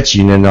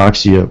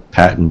Nanoxia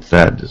patent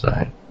that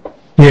design.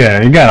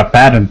 Yeah, you gotta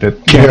patent it.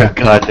 Yeah,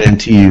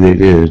 guarantee you they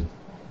did.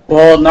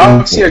 Well,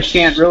 Noxia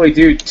can't really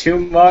do too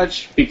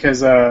much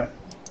because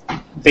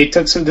they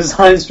took some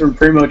designs from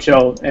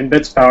Primochel and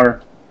Bits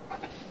Power.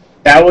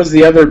 That was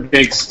the other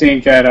big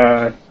stink at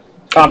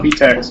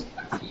Computex.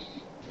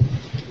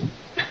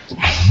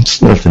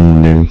 It's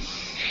nothing new.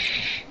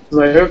 It's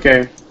like,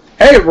 okay.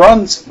 Hey,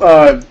 Ron's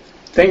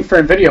thing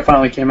for NVIDIA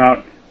finally came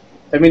out.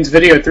 That means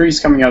Video 3 is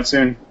coming out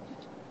soon.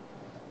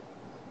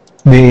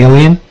 The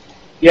alien?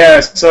 Yeah,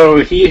 so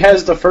he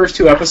has the first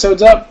 2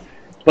 episodes up,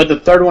 but the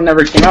third one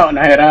never came out, and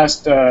I had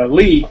asked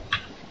Lee, I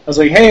was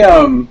like, hey,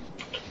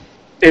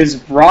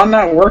 is Ron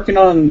not working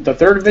on the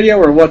third video,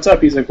 or what's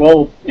up? He's like,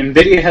 well,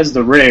 NVIDIA has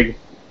the rig,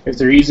 because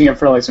they're using it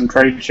for some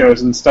trade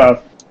shows and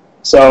stuff.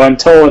 So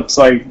until it's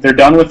they're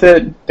done with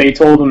it, they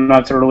told him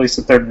not to release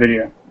the third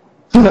video.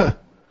 I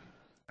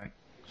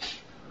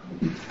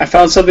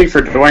found something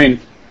for Dwayne.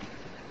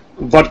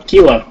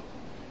 Vodkila.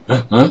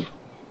 Huh?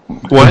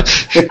 What?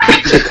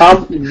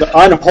 The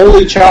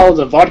unholy child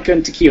of vodka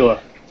and tequila.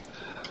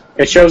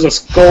 It shows a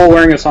skull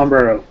wearing a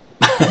sombrero.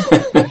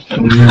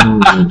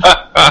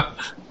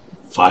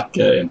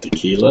 Vodka and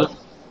tequila?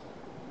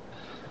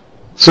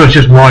 So it's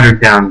just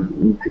watered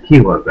down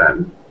tequila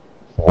then.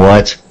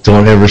 What?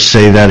 Don't ever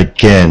say that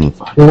again.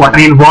 Well, I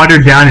mean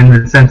watered down in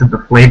the sense of the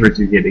flavors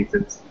you're getting,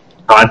 since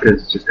vodka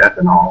is just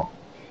ethanol.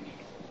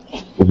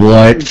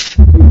 What?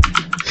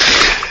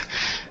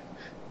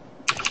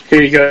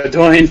 Here you go,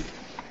 Dwayne.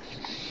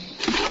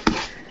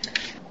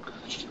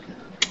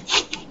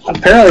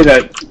 Apparently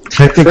that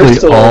Technically,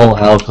 Crystal- all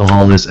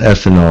alcohol is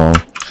ethanol,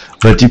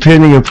 but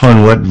depending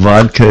upon what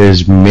vodka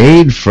is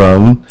made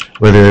from,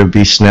 whether it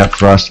be snap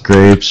frost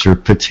grapes or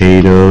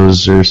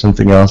potatoes or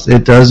something else,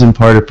 it does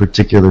impart a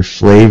particular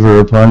flavor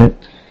upon it.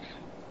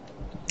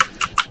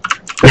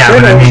 Yeah,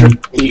 but I mean,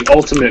 the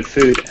ultimate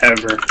food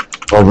ever.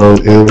 Although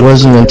it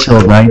wasn't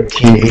until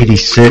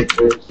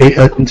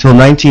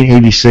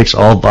 1986,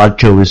 all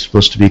vodka was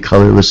supposed to be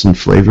colorless and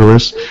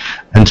flavorless.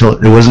 It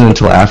wasn't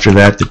until after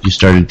that you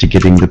started to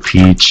getting the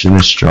peach and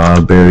the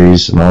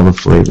strawberries and all the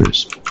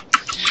flavors.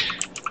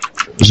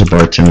 I was a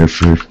bartender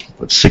for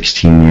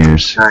 16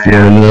 years. Oh, If you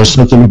want to know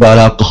something about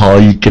alcohol,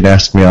 you can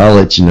ask me. I'll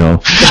let you know.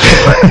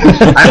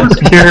 I was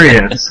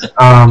curious.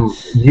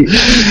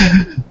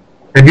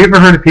 Have you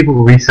ever heard of people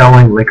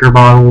reselling liquor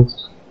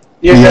bottles?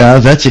 Yeah,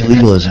 that's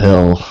illegal as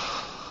hell.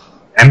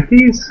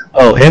 Empties?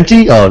 Oh,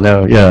 empty? Oh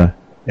no, yeah.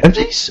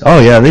 Empties? Oh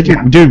yeah, they do.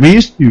 Dude, we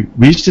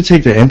used to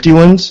take the empty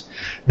ones.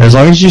 As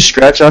long as you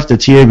scratch off the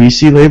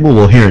TABC label,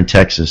 well, here in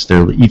Texas,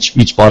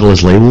 each bottle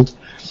is labeled.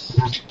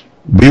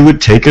 We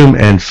would take them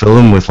and fill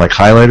them with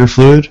highlighter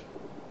fluid,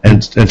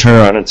 and turn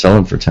around and sell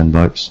them for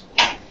 $10.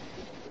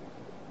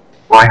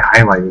 Why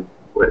highlighted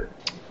with?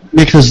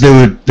 Because they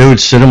would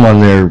sit them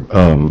on their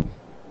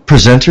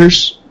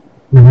presenters,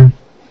 Mm-hmm.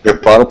 their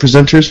bottle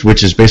presenters,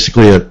 which is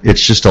basically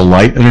it's just a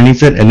light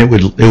underneath it, and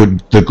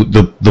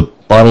the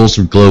bottles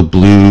would glow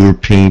blue or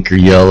pink or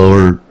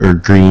yellow or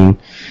green.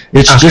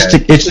 It's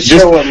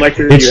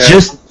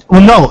well,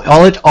 no,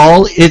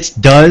 all it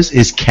does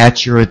is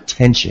catch your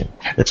attention.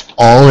 That's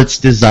all it's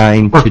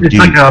designed to do. It's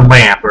like a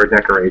lamp or a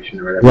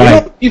decoration or whatever. You Right.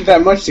 don't need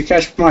that much to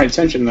catch my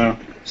attention, though.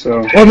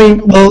 So I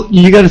mean, well,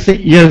 you got to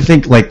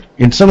think like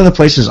in some of the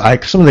places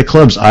some of the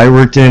clubs I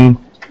worked in,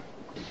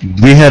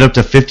 we had up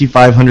to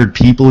 5,500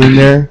 people in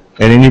there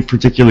at any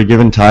particular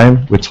given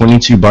time with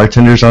 22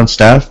 bartenders on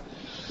staff.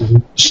 Mm-hmm.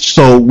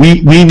 So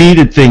we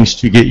needed things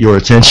to get your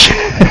attention.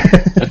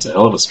 That's a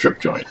hell of a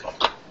strip joint.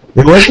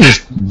 It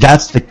wasn't.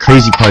 That's the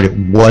crazy part. It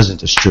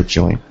wasn't a strip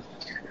joint.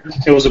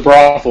 it was a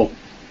brothel.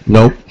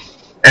 Nope.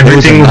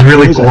 Everything was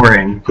really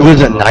boring. boring. It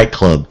was a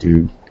nightclub,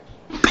 dude.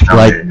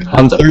 Like Okay.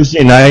 on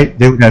Thursday night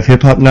they would have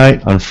hip hop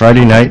night. On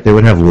Friday night they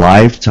would have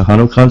live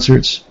Tejano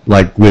concerts,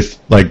 like with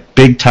like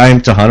big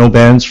time Tejano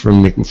bands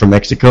from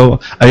Mexico.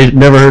 I had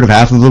never heard of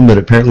half of them, but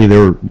apparently they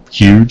were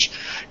huge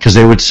because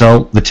they would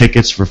sell the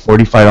tickets for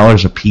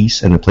 $45 a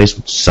piece, and the place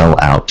would sell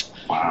out.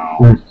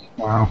 Wow.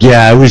 Wow.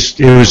 Yeah, it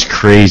was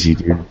crazy,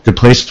 dude. The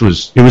place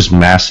was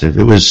massive.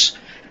 It was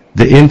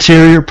the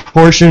interior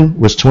portion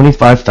was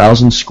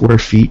 25,000 square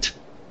feet.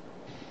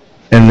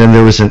 And then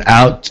there was an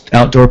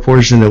outdoor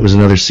portion that was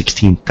another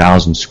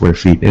 16,000 square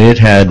feet. And it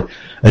had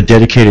a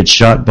dedicated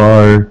shot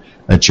bar,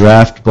 a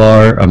draft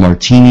bar, a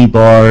martini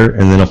bar,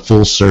 and then a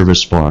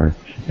full-service bar.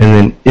 And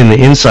then in the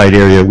inside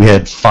area, we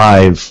had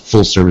 5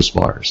 full-service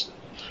bars.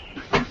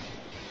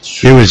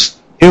 It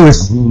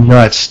was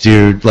nuts,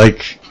 dude.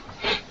 Like,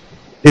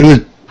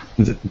 it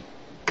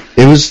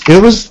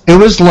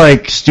was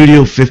like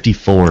Studio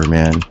 54,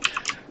 man.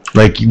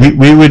 Like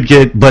we would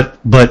get, but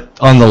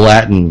on the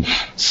Latin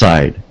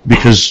side,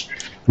 because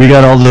we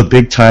got all the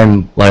big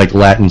time like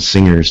Latin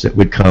singers that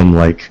would come,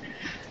 like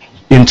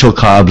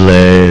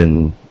Intocable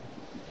and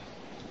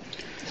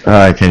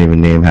I can't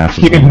even name half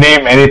of You them. could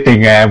name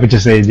anything, I would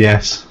just say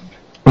yes.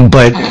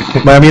 But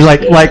I mean,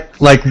 like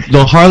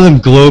the Harlem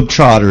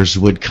Globetrotters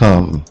would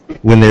come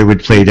when they would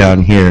play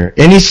down here.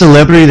 Any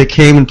celebrity that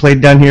came and played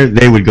down here,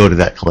 they would go to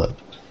that club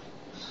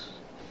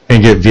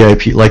and get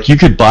VIP. Like you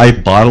could buy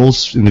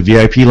bottles in the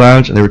VIP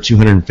lounge, and they were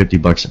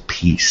 $250 a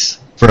piece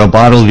for a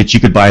bottle that you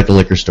could buy at the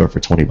liquor store for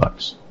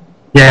 $20.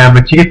 Yeah,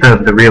 but you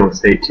get the real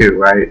estate too,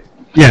 right?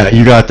 Yeah,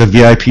 you got the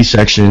VIP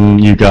section,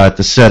 you got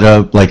the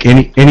setup, like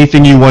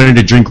anything you wanted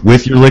to drink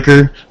with your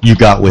liquor, you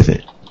got with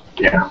it.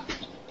 Yeah.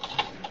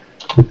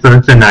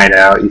 It's a night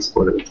out. You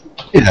split it.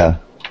 Yeah,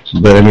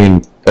 but I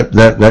mean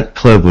that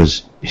club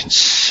was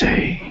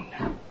insane.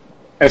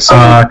 As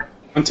someone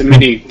went to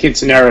many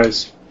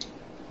quinceañeras,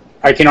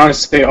 I can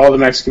honestly say all the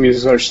Mexican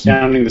music are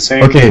sounding the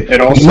same. Okay,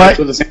 It all starts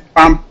with the same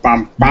bum,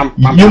 bum, bum,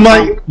 bum, You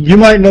bum,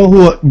 might know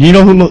who. Do you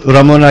know who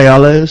Ramon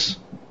Ayala is?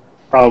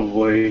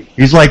 probably.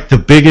 He's like the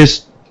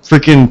biggest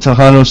freaking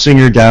Tejano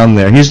singer down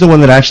there. He's the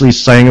one that actually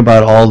sang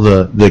about all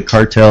the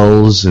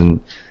cartels and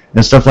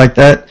stuff like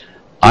that.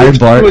 I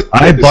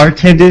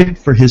bartended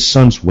for his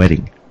son's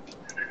wedding.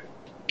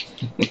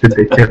 They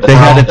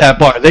had it at that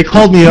bar. They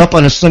called me up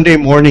on a Sunday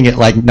morning at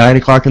like 9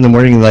 o'clock in the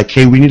morning and like,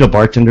 hey, we need a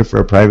bartender for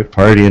a private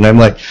party. And I'm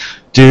like,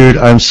 dude,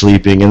 I'm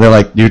sleeping. And they're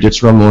like, dude,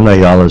 it's Ramon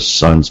Ayala's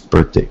son's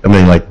birthday. I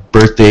mean, like,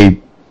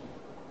 birthday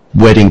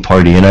wedding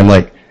party. And I'm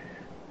like,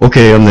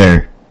 okay, I'm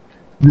there.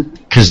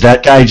 Because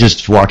that guy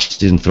just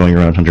walked in throwing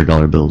around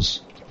 $100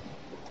 bills.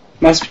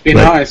 Must be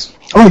Like- nice.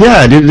 Oh,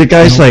 yeah, dude, the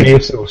guy's like,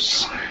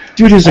 Pesos.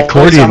 dude, his All the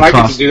accordion time I get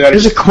to cost, do that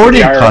his is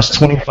accordion the cost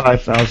IRS.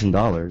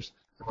 $25,000.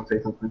 Someone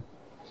say something.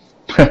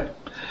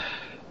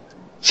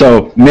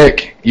 So,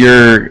 Nick,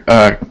 your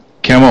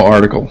camo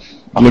article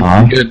looked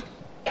Uh-huh. pretty good.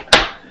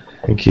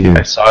 Thank you.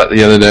 I saw it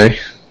the other day.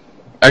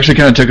 Actually,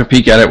 kind of took a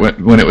peek at it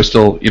when it was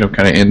still,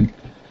 kind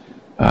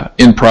of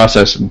in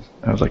process, and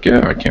I was like,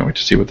 yeah, I can't wait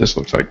to see what this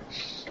looks like.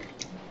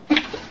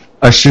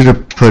 I should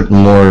have put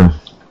more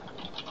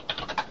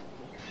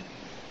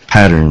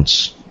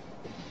patterns,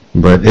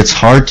 but it's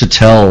hard to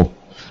tell.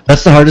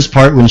 That's the hardest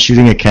part when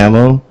shooting a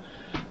camo,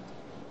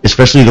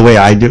 especially the way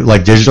I do,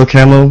 like digital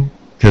camo,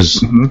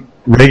 because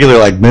regular,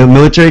 like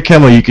military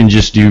camo, you can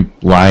just do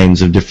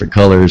lines of different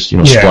colors,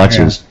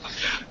 splotches.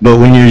 But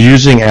when you're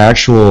using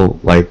actual,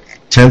 like,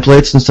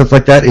 templates and stuff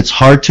like that, it's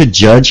hard to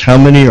judge how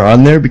many are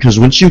on there, because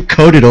once you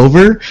code it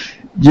over,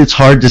 it's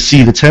hard to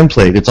see the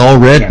template. It's all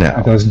red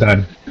now. That was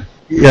done.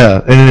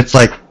 Yeah, and it's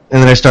like,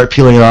 and then I start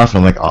peeling it off, and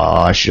I'm like,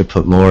 oh, I should have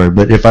put more.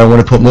 But if I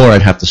want to put more,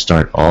 I'd have to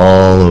start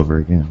all over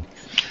again.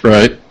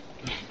 Right.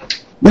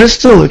 But it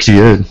still looks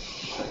good.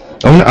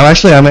 I'm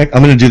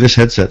gonna do this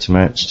headset to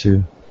match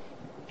too.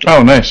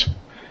 Oh, nice.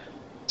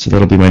 So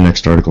that'll be my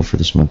next article for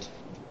this month.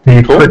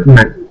 Did you put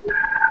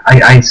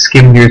I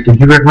skimmed yours. Did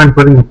you recommend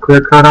putting a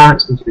clear coat on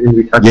it since you're going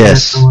to be touching Yes.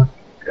 it so much?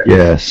 Okay.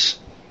 Yes.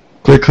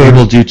 Clear coat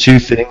will do two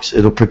things.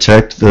 It'll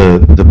protect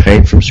the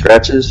paint from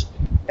scratches,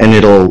 and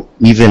it'll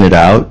even it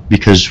out,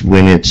 because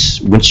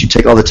once you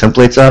take all the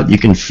templates out, you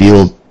can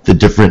feel the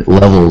different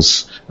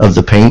levels of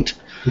the paint.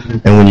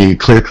 And when you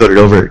clear coat it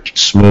over, it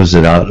smooths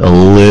it out a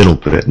little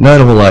bit.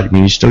 Not a whole lot. I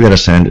mean, you still got to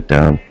sand it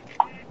down,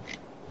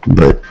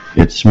 but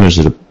it smooths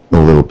it a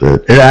little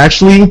bit. It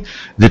actually,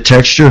 the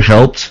texture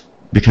helped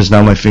because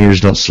now my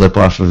fingers don't slip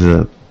off of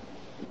the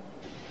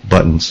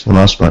buttons, the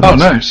mouse buttons. Oh,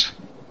 nice.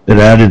 It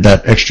added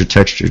that extra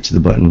texture to the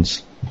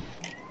buttons.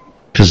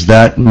 Because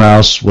that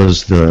mouse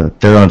was the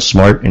Theron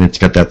Smart, and it's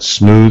got that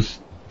smooth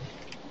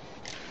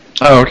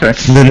Oh, okay.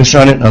 finish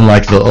on it,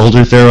 unlike the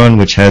older Theron,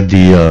 which had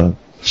the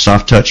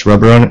soft touch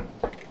rubber on it.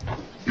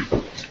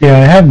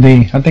 Yeah,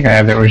 I think I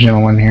have the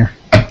original one here.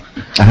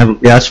 I have,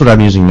 yeah, that's what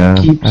I'm using now.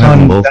 Keeps I have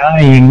them on both.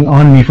 dying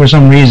on me for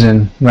some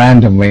reason,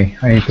 randomly.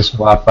 I need to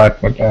swap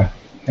out, but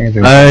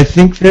I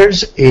think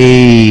there's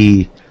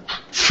a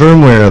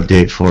firmware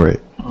update for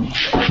it.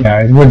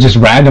 yeah, it would just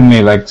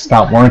randomly like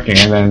stop working,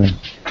 and then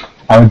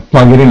I would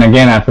plug it in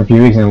again after a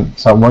few weeks and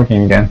stop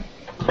working again.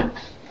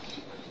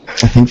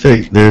 I think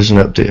there's an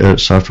update, a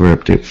software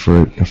update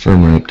for it, a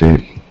firmware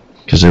update,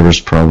 because there was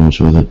problems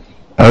with it.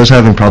 I was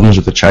having problems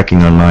with the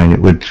tracking on mine. It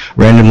would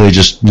randomly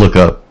just look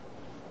up.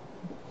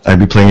 I'd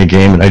be playing a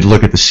game and I'd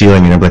look at the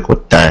ceiling and I'd be like,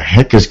 what the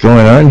heck is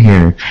going on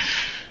here?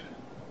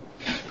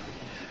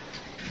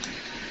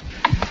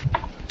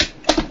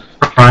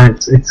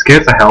 It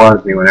scares the hell out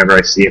of me whenever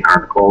I see an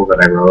article that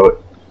I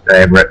wrote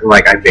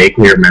that I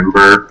vaguely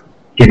remember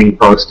getting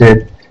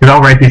posted. Because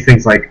I'll write these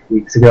things like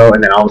weeks ago,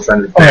 and then all of a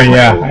sudden it's Oh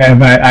yeah,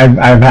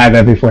 I've had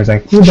that before. It's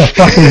like, who the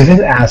fuck is this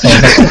asshole?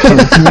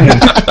 It's me.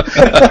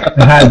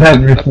 I've had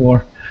that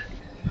before.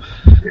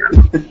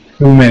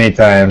 Too many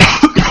times.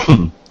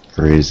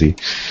 Crazy.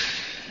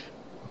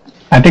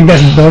 I think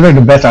those are the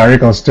best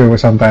articles too.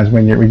 Sometimes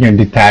when you're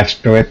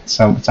detached to it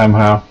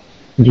somehow,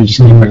 you just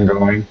keep on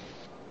going.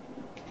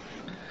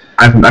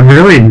 I'm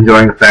really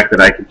enjoying the fact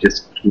that I could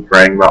just keep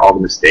writing about all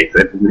the mistakes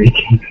I've been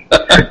making.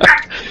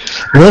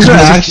 Those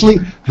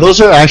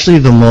are actually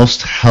the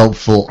most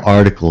helpful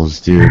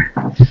articles, dude.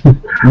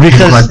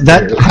 Because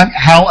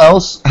how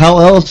else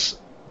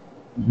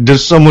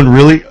does someone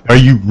are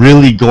you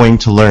really going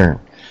to learn?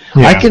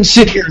 Yeah. I can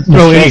sit here and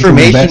throw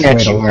information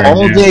at you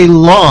all day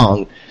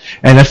long,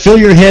 and I fill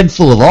your head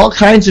full of all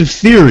kinds of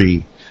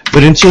theory,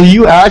 but until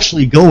you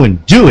actually go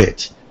and do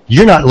it,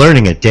 you're not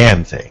learning a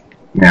damn thing.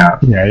 Yeah.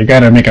 Yeah, you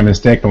gotta make a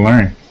mistake to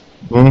learn.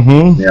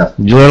 Mm-hmm. Yeah.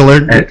 You gotta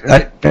learn.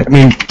 I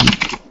mean,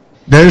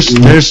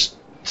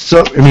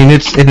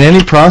 it's in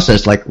any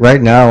process. Like right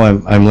now,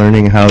 I'm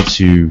learning how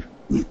to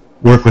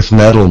work with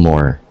metal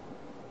more.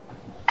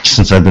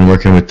 Since I've been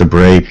working with the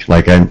brake,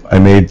 like I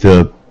made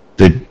the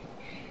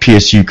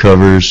PSU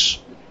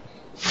covers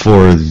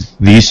for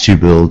these two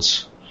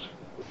builds,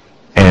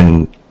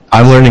 and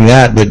I'm learning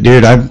that. But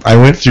dude, I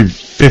went through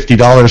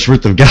 $50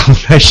 worth of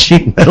galvanized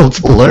sheet metal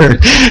to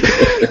learn.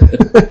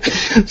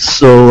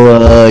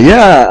 So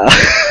yeah.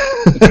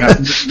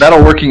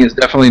 Metalworking is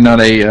definitely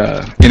not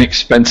a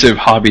inexpensive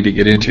hobby to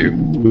get into.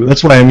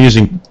 That's why I'm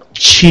using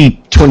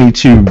cheap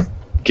 22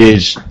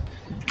 gauge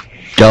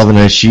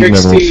galvanized sheet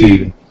metal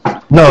too.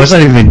 No, it's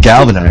not even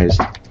galvanized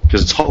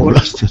because it's all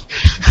rusted.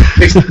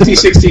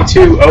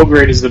 6062 O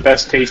grade is the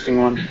best tasting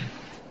one.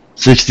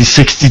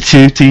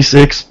 6062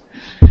 T6.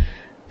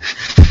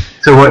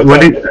 So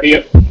what is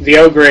the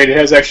O grade? It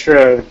has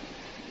extra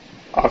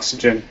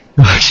oxygen.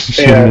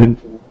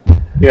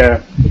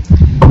 Yeah.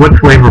 What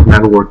flavor of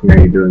metalworking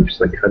are you doing? Just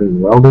like cutting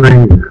and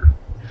welding?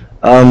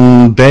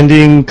 Or?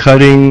 Bending,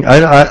 cutting.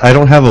 I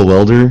don't have a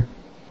welder,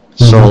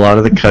 so a lot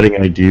of the cutting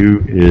I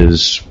do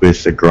is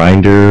with a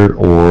grinder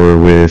or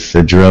with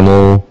a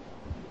Dremel.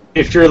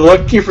 If you're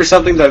looking for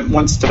something that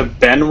wants to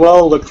bend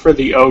well, look for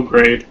the O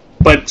grade.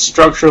 But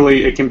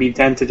structurally, it can be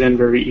dented in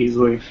very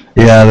easily.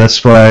 Yeah,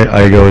 that's why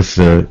I go with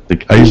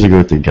I usually go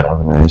with the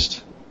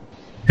galvanized.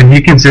 Have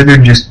you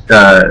considered just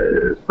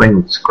playing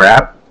with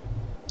scrap?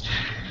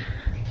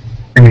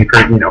 I mean,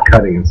 for,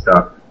 cutting and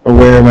stuff.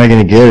 Where am I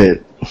going to get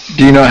it?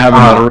 Do you not have a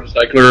metal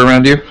recycler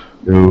around you?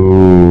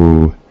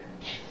 No.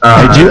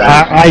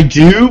 I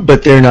do,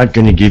 but they're not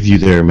going to give you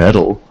their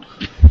metal.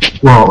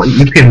 Well,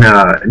 you can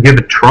give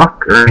a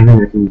truck or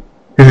anything.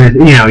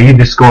 You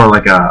just score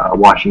like a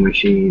washing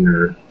machine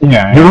or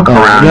you look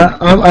around. Yeah,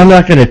 I'm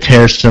not going to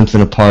tear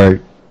something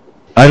apart.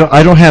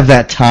 I don't have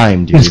that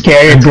time, dude. Just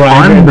carry a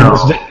grinder.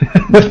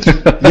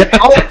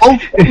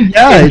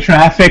 Yeah. In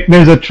traffic,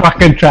 there's a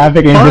truck in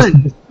traffic, and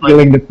just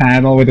stealing the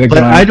panel with a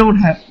grinder. But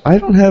I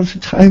don't have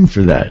time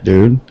for that,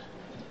 dude.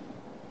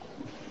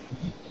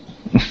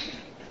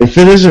 If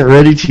it isn't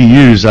ready to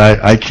use,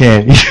 I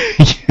can't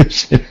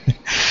use it.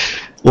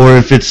 Or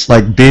if it's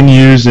like been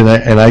used and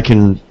I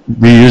can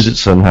reuse it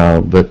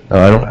somehow, but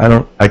I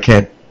don't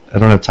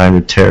have time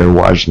to tear a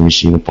washing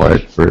machine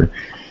apart for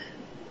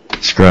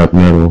scrap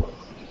metal.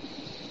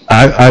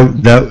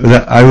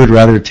 I would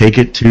rather take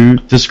it to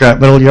the scrap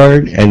metal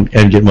yard and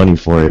get money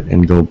for it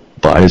and go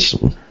buy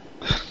some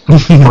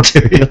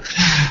material.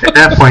 At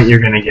that point,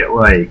 you're gonna get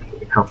like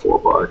a couple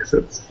of bucks.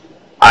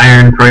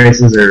 Iron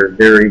prices are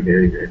very,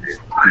 very, very, very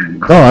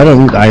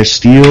high. I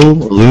steel,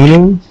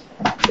 aluminum.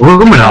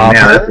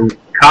 Aluminum,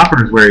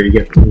 copper is where you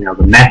get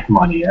the meth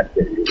money. That's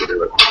it.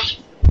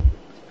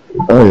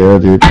 Oh yeah,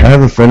 dude. I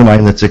have a friend of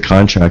mine that's a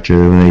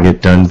contractor. When they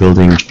get done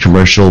building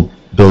commercial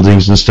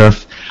buildings and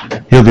stuff,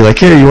 he'll be like,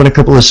 "Hey, you want a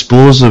couple of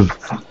spools of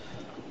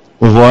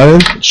wire?"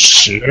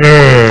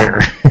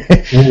 Sure.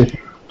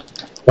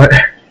 What?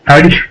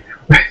 How do you?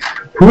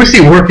 Who is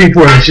he working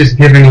for that's just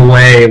giving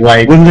away,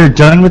 like... When they're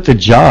done with the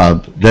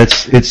job,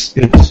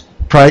 it's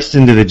priced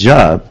into the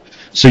job.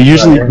 So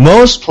usually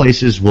most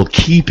places will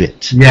keep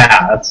it.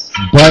 Yeah, that's...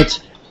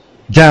 But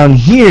down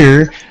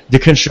here, the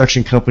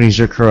construction companies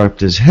are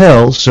corrupt as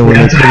hell, so when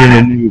they put in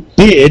a new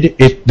bid,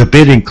 the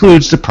bid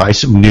includes the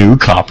price of new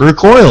copper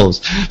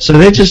coils. So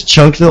they just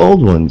chunk the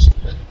old ones.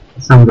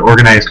 Sounds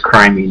organized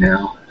crimey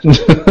now.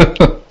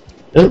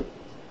 Yep.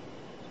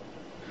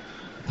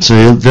 So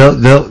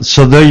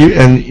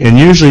and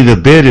usually the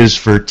bid is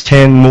for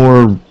 10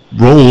 more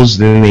rolls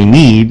than they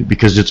need,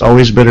 because it's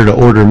always better to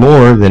order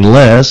more than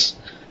less.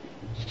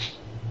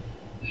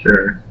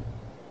 Sure.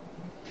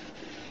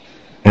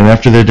 And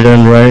after they're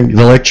done running,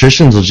 the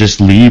electricians will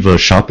just leave a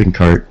shopping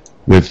cart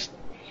with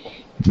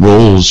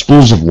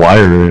spools of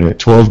wire in it.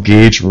 12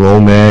 gauge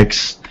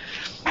Romex,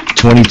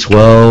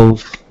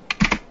 2012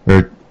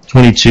 or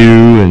 22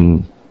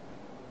 and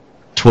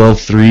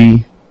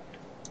 12.3.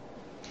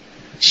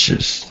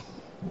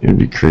 It'd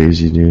be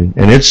crazy, dude.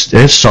 And it's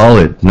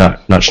solid, not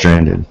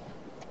stranded.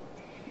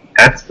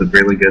 That's the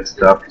really good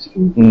stuff.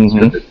 You can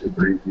strip it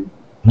super easy. You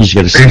just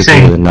gotta stick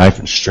it with a knife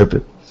and strip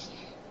it.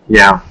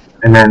 Yeah,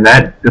 and then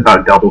that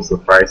about doubles the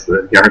price of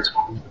the yard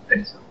school to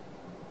pay. So.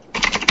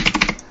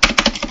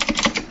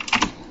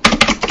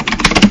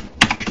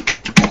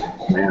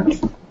 Man,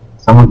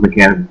 someone's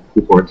mechanic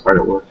keyboard's hard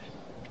at work.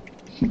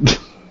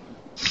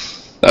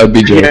 That would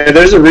be Joe. Yeah,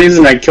 there's a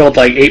reason I killed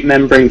like 8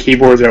 membrane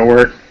keyboards at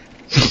work.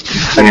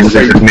 And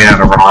they're just made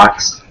out of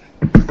rocks.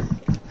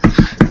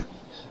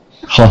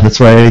 Oh, that's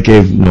why I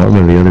gave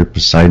Norma the other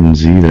Poseidon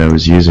Z that I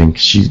was using.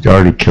 She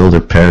already killed her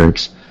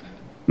Perix.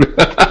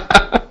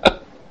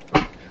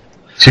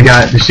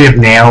 Does she have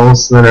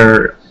nails that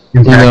are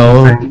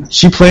No,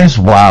 she plays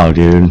WoW,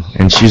 dude,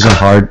 and she's a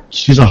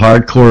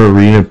hardcore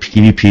arena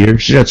PvPer.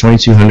 She's got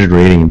 2200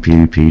 rating in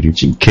PvP, dude.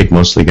 She can kick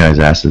most of the guys'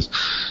 asses.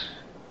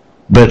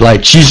 But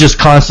like, she's just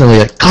constantly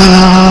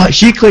like,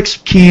 she clicks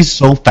keys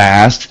so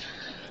fast.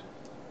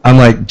 I'm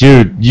like,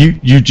 dude,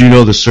 you do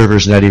know the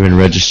server's not even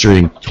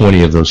registering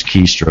 20 of those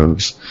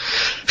keystrokes.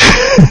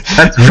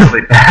 That's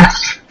really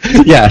fast.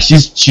 Yeah,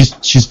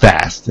 she's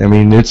fast. I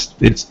mean, it's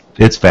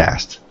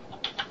fast.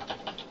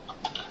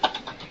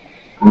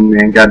 Oh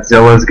man,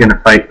 Godzilla's gonna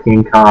fight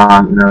King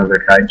Kong and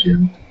another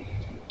kaiju.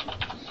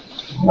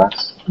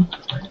 That's...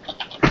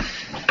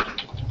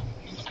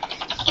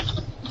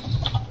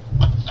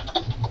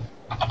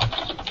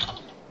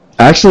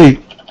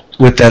 Actually,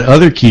 with that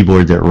other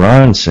keyboard that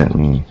Ron sent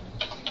me,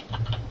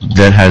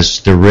 that has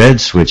the red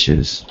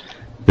switches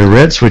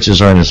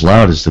aren't as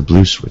loud as the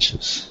blue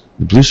switches.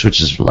 The blue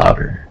switches are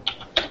louder.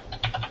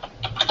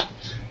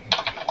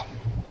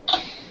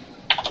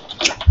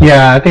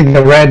 Yeah, I think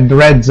the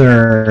reds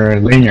are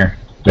linear.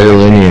 They're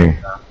linear.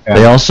 Yeah.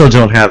 They also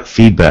don't have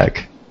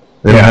feedback.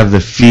 They don't have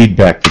the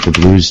feedback that the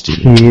blues do.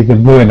 The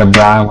blue and the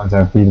brown ones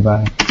have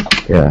feedback.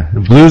 Yeah, the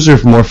blues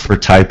are more for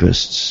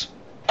typists.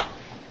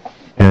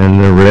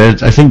 And the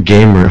reds, I think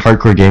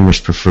hardcore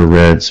gamers prefer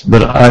reds,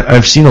 but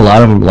I've seen a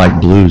lot of them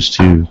like blues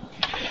too.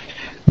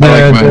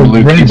 The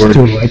blue reds keyboard.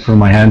 too light for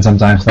my hand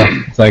sometimes. Though.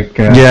 It's like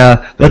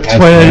Yeah, that's that's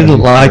what I didn't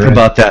why I like red.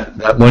 about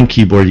that one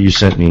keyboard you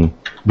sent me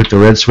with the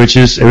red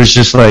switches. It was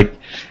just like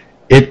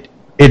it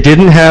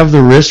didn't have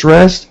the wrist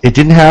rest. It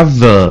didn't have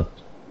the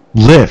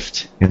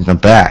lift in the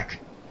back,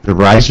 the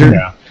riser.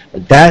 Yeah.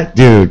 That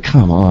dude,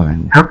 come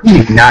on. How can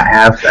you not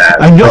have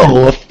that? I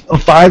know a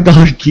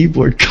 $5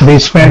 keyboard. They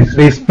spent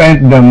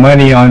the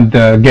money on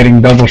getting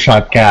double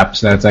shot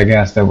caps. That's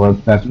that's All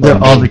what the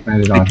they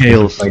spent it on.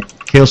 Kale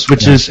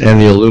switches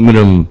and the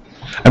aluminum.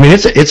 I mean,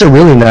 it's a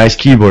really nice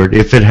keyboard.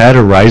 If it had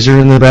a riser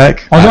in the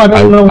back, Although I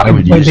don't know I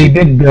would why use they it.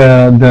 did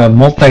the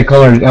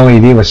multicolored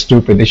LED was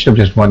stupid. They should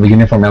have just won the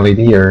uniform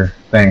LED or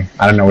thing.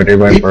 I don't know what they're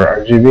going for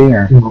RGB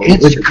or.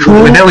 It's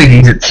cool. With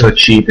LEDs, it's so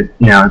cheap. It's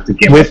a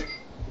gimmick.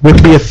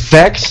 With the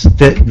effects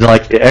that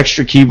like the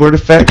extra keyboard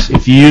effects,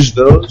 if you use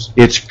those,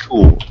 it's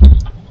cool.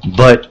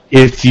 But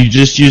if you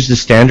just use the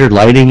standard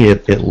lighting,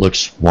 it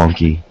looks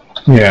wonky.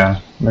 Yeah,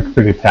 looks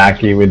pretty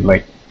tacky with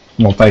like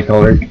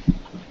multicolored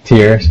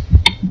tiers.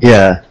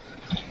 Yeah,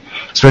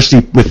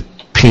 especially with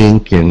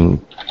pink and.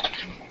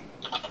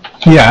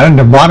 Yeah, and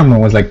the bottom one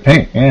was like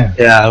pink. Yeah.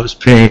 Yeah, it was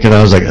pink, and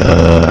I was like, You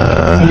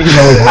can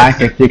always hack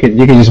it. You can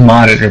just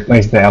mod it,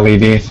 replace the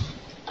LEDs.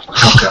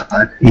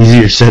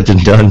 Easier said than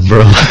done,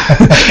 bro.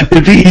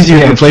 It'd be easier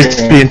to replace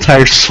the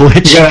entire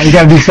switch. You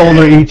gotta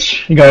desolder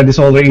each. You gotta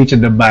desolder each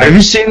in the back. Have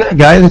you seen that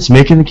guy that's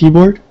making the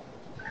keyboard?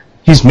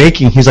 He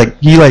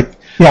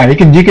Yeah, you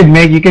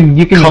can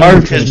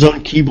carved his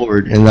own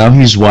keyboard, and now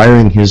he's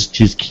wiring his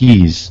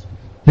keys.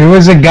 There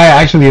was a guy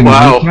actually in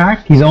Wow. the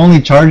track. He's only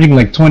charging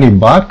like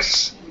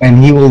 $20,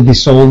 and he will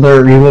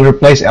desolder. He will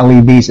replace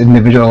LEDs,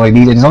 individual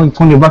LEDs, and it's only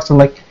 $20. I'm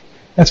like,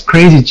 that's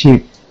crazy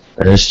cheap.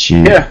 That's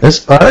cheap. Yeah.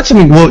 That's I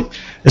mean, well,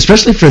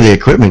 especially for the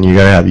equipment you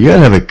gotta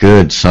have a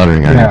good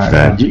soldering iron Yeah, for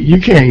that. yeah. You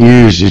can't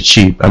use a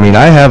cheap. I mean,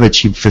 I have a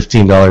cheap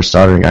 $15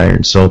 soldering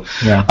iron, so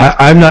Yeah.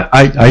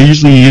 I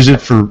usually use it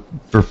for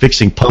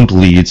fixing pump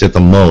leads at the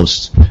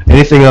most.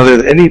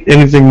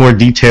 Anything more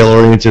detail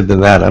oriented than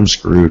that, I'm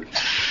screwed.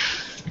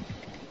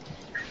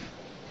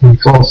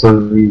 It's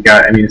also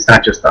it's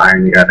not just the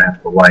iron. You got to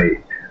have the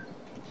right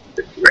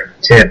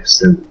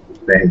tips and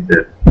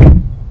the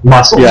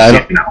muscles. Yeah,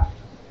 you know.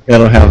 I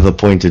don't have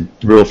the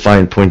real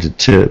fine pointed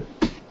tip.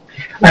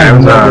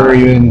 I've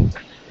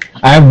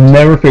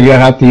never figured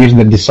out how to use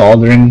the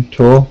desoldering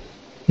tool.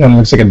 It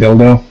looks like a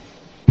dildo.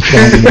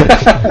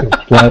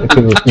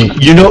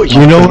 You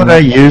know what I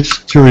use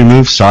to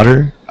remove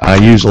solder? I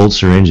use old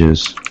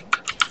syringes.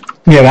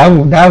 Yeah,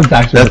 that was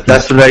actually.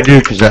 That's what I do,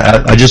 because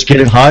I just get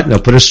it hot and I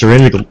put a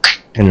syringe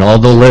and all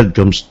the lead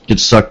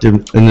gets sucked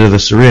into the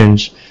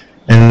syringe,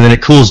 and then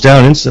it cools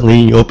down instantly.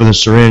 You open the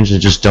syringe and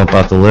just dump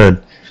out the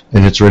lead,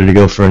 and it's ready to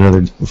go for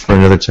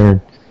another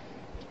turn.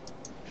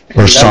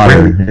 Or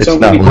solder. It's so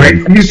not Where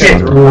lead. do you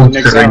get old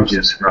Next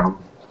syringes from?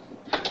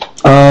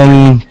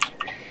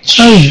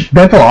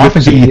 Dental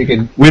offices. You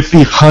can. With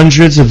the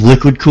hundreds of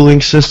liquid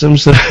cooling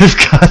systems that I've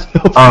got.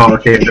 Oh,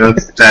 okay,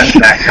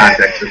 that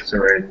context of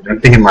syringe. I'm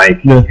thinking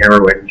like No.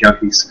 heroin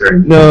junkie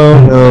syringe.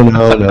 No.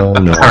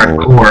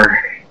 Hardcore.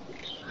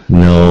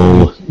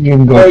 No. You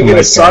can go Or to you get a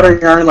like,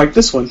 soldering iron like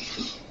this one.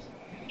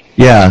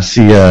 Yeah,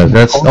 see,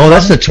 that's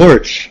the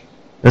torch.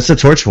 That's the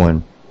torch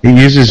one. It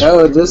uses.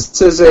 No,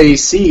 this is a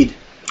seed.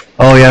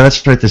 Oh yeah,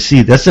 that's right. The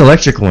seed. That's the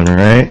electric one,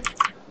 right?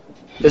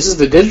 This is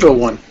the digital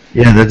one.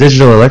 Yeah, the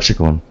digital electric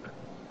one.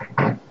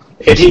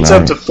 It heats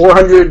up to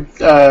 400.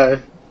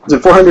 Is it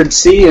 400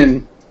 C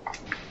and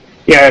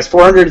yeah, it's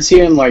 400 C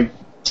in like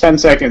 10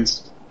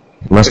 seconds.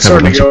 It must It's have a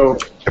starting to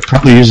bunch of, go. it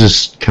probably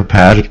uses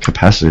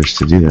capacitors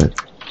to do that.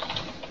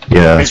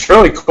 Yeah. It's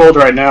really cold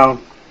right now.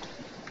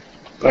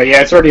 But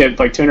yeah, it's already at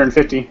like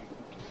 250.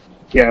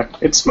 Yeah,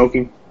 it's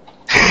smoking.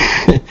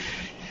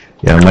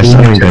 Yeah, my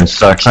soldering gun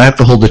sucks. I have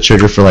to hold the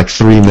trigger for like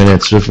 3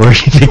 minutes before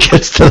it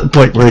gets to the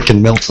point where it can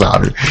melt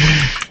solder.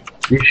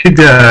 You should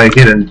get I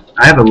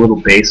have a little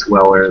base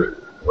weller,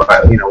 with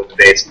the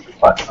base and the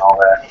button and all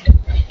that.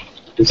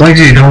 As long as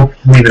you don't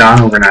leave it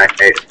on overnight,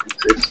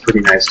 it's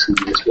pretty nice to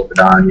just flip it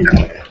on,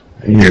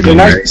 The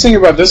nice thing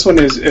about this one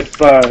is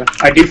if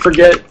I do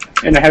forget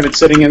and I have it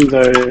sitting in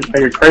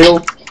your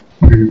cradle,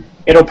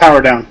 it'll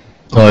power down.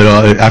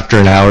 Oh, after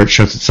an hour it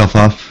shuts itself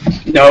off?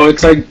 No,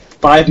 it's like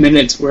 5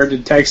 minutes where it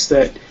detects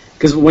that,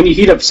 because when you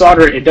heat up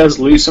solder, it does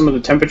lose some of the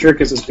temperature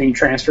because it's being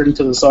transferred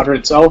into the solder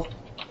itself.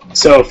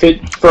 So if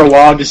it, for a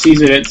while, just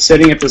sees it's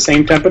sitting at the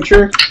same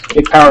temperature,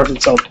 it powers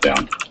itself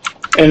down.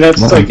 And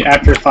that's like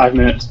after 5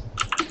 minutes.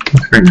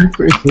 Pretty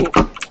cool.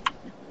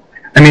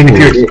 I mean,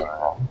 if you're...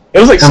 It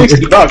was like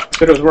 $60,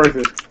 but it was worth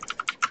it.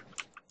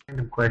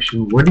 Random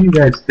question: what do you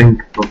guys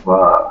think of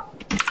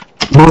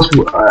most?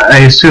 I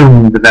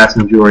assume the vast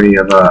majority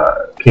of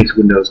case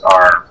windows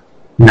are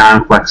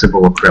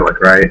non-flexible acrylic,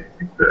 right?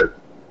 Like the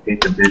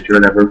 1/8 or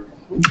whatever.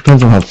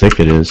 Depends on how thick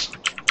it is.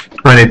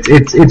 But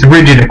it's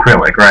rigid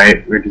acrylic,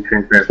 right? Rigid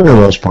transparent. For the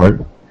most part.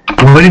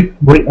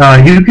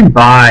 What you can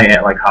buy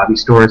at like hobby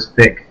stores,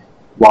 thick,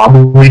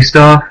 wobbly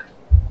stuff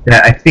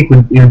that I think it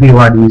would be a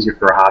lot easier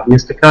for a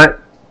hobbyist to cut.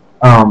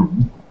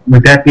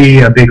 Would that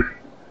be a big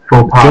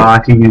faux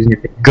pas to using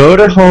it? Go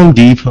to Home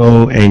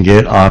Depot and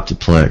get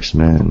Optiplex,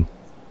 man.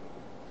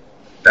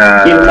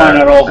 Keep in mind,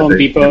 not all Home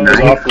Depot is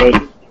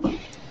off-road.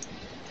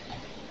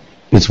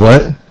 It's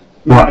what?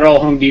 Not all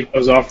Home Depot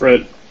is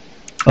off-road.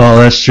 Oh,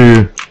 that's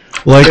true.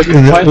 Like,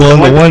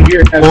 the one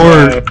here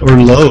has, or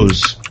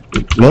Lowe's.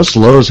 Most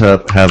Lowe's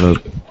have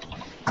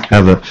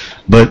a,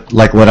 but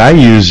like what I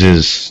use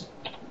is,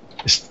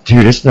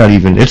 dude, it's not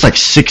even, it's like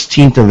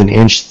 1/16 of an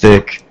inch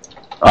thick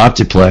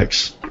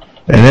Optiplex,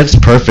 and that's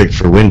perfect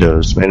for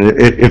windows, man.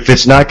 If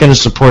it's not going to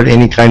support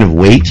any kind of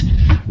weight,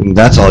 then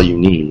that's all you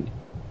need.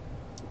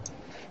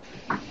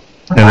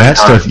 And that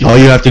stuff, all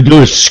you have to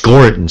do is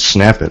score it and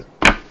snap it.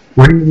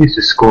 What do you use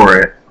to score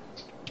it?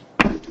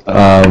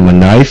 A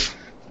knife.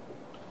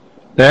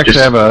 They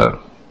actually have a.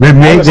 They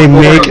make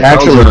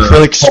actual those are-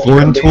 acrylic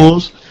scoring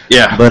tools.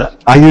 Yeah.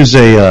 But I use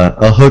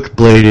a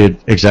hook-bladed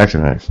X-Acto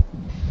knife.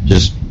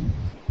 Just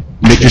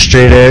make a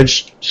straight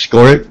edge,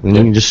 score it, and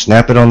you can just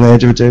snap it on the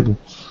edge of a table.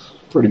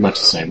 Pretty much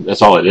the same.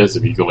 That's all it is.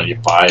 If you go and you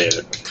buy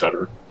a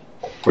cutter,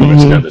 pretty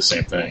much got the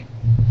same thing.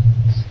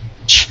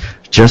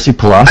 Jesse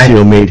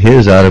Palacio made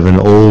his out of an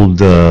old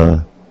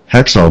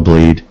Hexall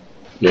blade.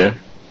 Yeah.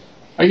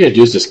 All you gotta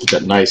do is just get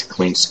that nice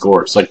clean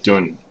score. It's like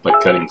cutting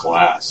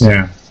glass.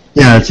 Yeah.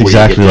 Yeah, it's Where you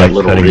exactly get that like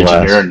little cutting ridge in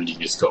glass. there and you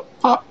just go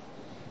pop.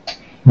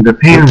 The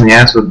pain in the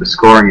ass with the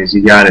scoring is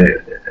you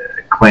gotta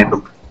clamp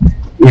it.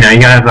 You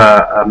gotta have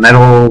a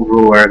metal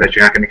ruler that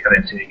you're not gonna cut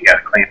into. You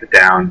gotta clamp it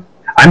down.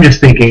 I'm just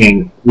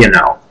thinking, is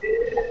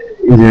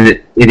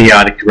it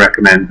idiotic to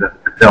recommend the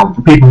film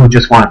for people who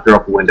just want to throw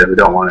up a window, who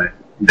don't want to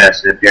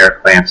invest in a pair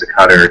of clamps, a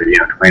cutter,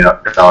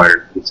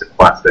 $20 piece of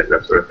plastic,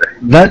 that sort of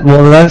thing.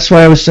 That's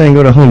why I was saying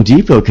go to Home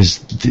Depot,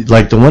 because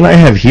like the one I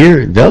have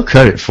here, they'll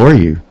cut it for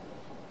you.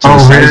 Oh,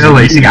 size of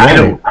really? the See, I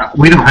don't.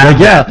 We don't have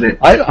yeah, that.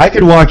 I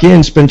could walk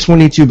in, spend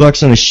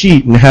 $22 on a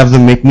sheet, and have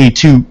them make me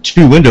two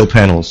window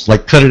panels.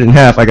 Like cut it in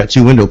half. I got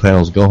 2 window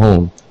panels. Go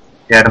home.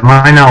 Yeah, to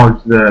my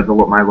knowledge,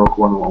 my local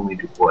one will only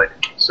do wood.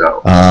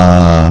 So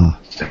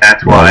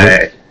that's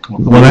why.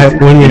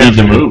 When you need have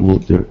to to move. we'll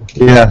do it.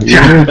 Yeah.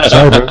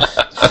 Sorry,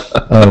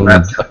 bro.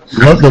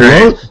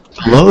 The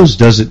Lowe's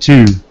does it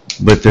too,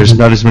 but there's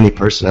not as many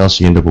personnel,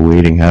 so you end up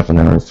waiting half an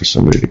hour for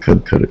somebody to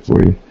cut it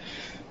for you.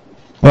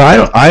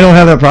 Well, I don't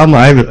have that problem.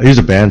 I use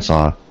a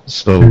bandsaw,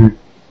 so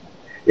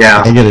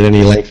Yeah. I get it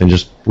any length and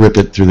just rip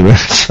it through the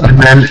bandsaw. And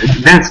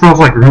then it smells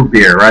like root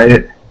beer,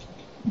 right?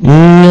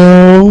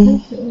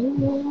 No.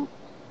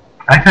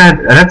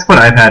 That's what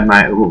I've had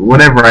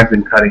whatever I've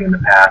been cutting in the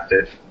past.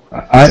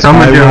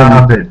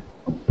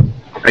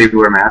 You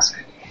wear a mask?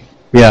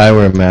 Yeah, I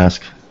wear a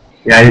mask.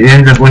 Yeah, it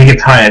ends up when you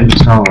get tired, it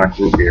smells like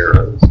root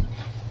beer.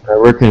 I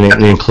work in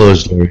the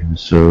enclosed area,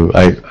 so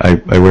I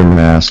wear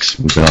masks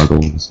and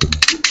goggles.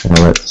 And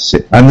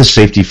I'm the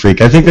safety freak.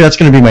 I think that's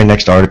going to be my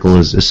next article,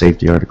 is a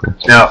safety article.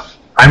 No,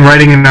 I'm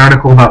writing an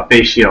article about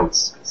face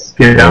shields.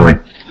 Get it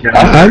down.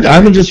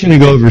 I'm just going to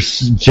go over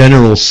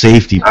general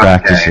safety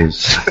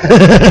practices.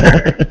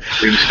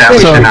 We've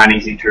established a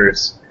non-easy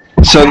truce.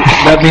 So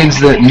that means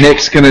that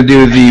Nick's going to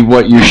do the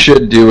what you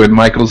should do, and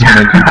Michael's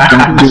going to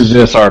don't do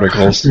this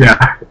articles.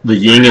 Yeah. The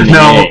yin and the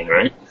yang,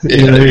 right?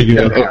 Yeah, there you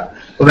go. Yeah.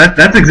 Well,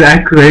 that's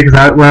exactly it,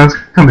 because when I was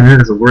coming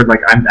in as a word,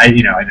 like I'm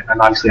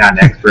obviously not an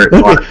expert in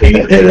a lot of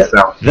things,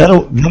 so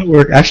That'll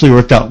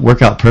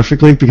work out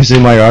perfectly, because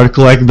in my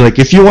article I can be like,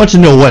 if you want to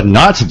know what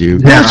not to do,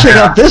 check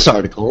out this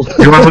article.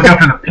 you want to look out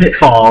for the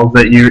pitfalls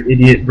that your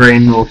idiot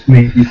brain will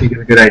make you think is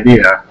a good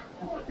idea.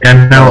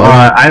 And no,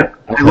 I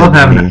love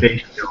having a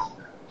face shield,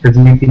 because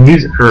you can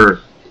use it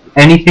for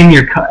anything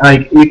you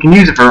can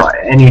use it for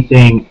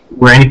anything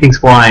where anything's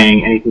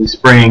flying, anything's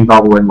spraying,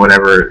 bubbling,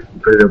 whatever.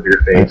 Put it over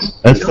your face.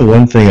 That's the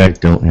one thing I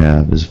don't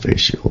have, is a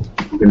face shield.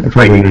 I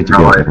probably need to get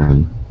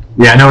one.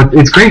 Yeah, no,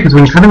 it's great, because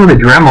when you cut in with a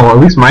Dremel, at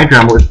least my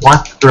Dremel, it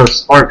wants to throw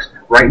sparks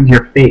right into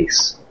your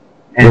face.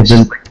 And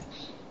then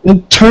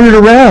turn it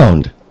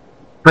around.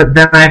 But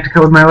then I have to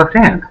cut with my left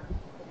hand.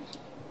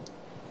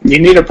 You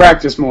need to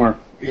practice more.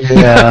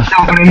 Yeah.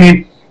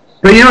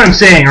 But you know what I'm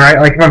saying, right?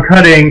 Like, if I'm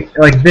cutting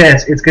like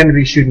this, it's going to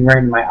be shooting right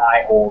in my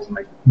eye holes and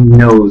my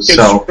nose. Get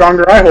So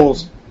stronger eye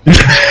holes.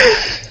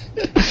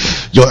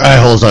 Your eye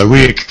holes are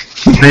weak.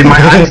 my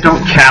eyes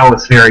don't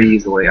callus very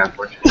easily,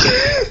 unfortunately.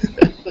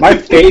 My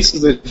face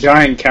is a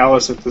giant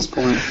callus at this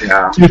point.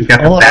 Yeah, you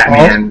got the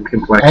Batman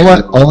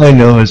complexion. All I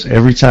know is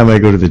every time I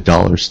go to the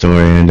dollar store,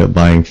 I end up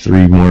buying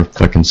 3 more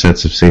fucking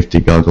sets of safety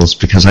goggles,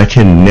 because I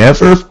can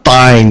never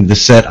find the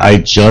set I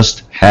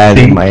just had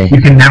in my hand.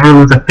 You can never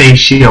lose a face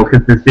shield,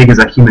 because it's as big as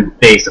a human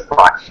face,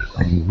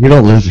 approximately. You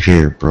don't live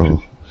here,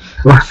 bro.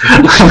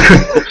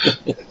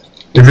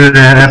 Is it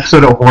an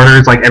episode of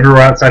Hoarders? Like,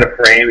 everywhere outside a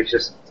frame, it's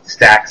just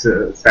stacks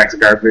of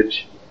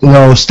garbage.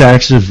 No,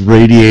 stacks of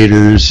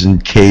radiators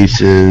and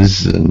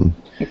cases and.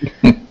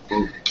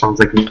 Sounds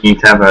like you need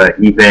to have a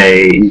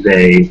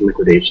eBay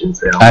liquidation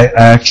sale.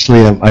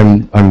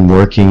 I'm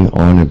working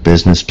on a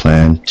business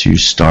plan to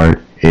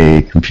start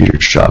a computer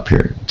shop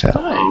here in town.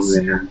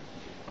 Oh, man.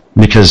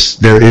 Because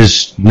there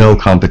is no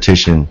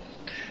competition.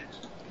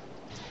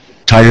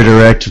 Tiger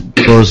Direct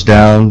goes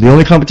down. The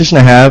only competition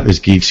I have is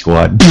Geek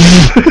Squad.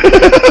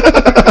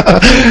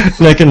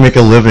 And I can make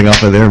a living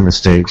off of their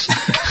mistakes.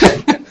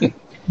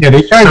 Yeah,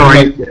 they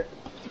charge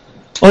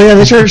Oh yeah,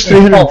 they charge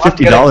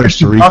 $350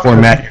 to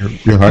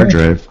reformat your hard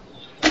drive.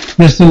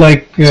 just to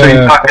like. So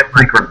you're talking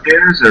like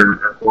repairs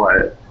or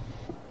what?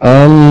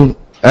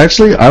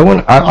 Actually,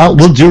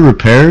 we'll do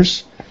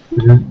repairs,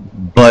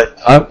 but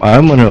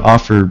I'm going to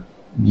offer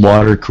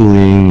water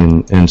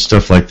cooling and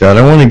stuff like that.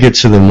 I want to get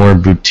to the more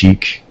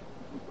boutique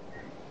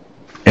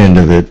end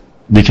of it,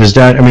 because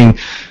anybody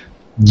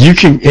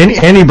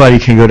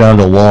can go down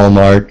to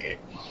Walmart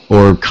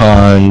or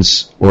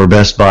Conn's or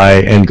Best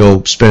Buy and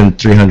go spend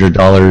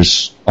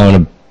 $300 on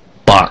a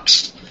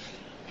box.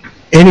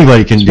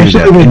 Anybody can do that.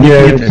 Especially with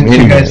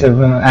you guys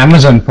have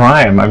Amazon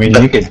Prime. I mean,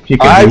 you could.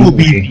 I will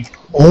be the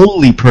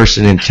only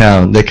person in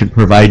town that can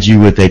provide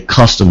you with a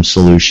custom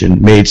solution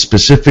made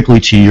specifically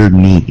to your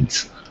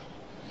needs.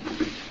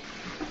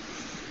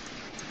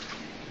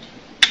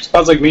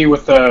 Sounds like me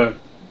with the.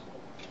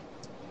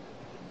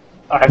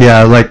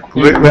 Yeah, like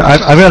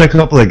I've got a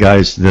couple of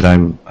guys that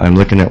I'm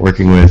looking at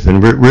working with,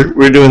 and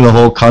we're doing the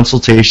whole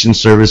consultation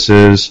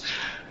services.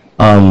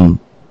 We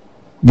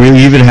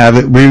even have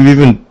it. We've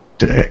even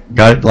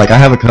got I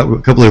have a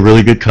couple of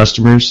really good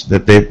customers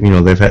that they've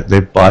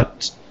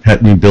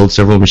had me build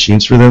several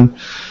machines for them.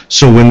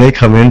 So when they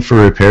come in for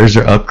repairs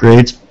or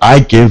upgrades, I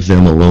give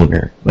them a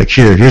loaner. Like,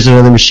 here's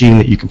another machine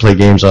that you can play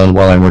games on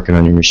while I'm working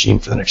on your machine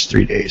for the next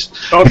 3 days.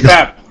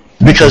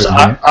 Because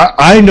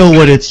I know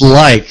what it's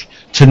like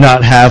to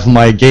not have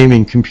my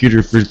gaming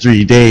computer for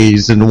 3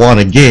 days and want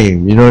a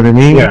game. You know what I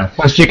mean? Yeah.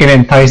 Plus, you can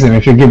entice them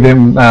if you give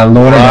them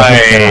lower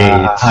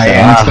high-end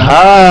stuff.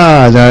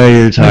 Ah, now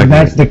you're talking. And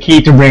that's the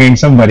key to bringing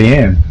somebody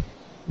in.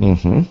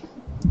 Mm-hmm.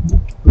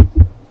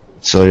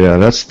 So yeah,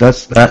 that's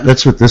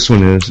what this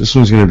one is. This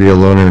one's going to be a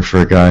loaner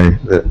for a guy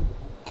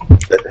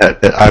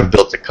that I've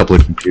built a couple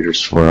of computers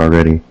for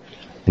already,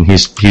 and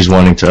he's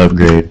wanting to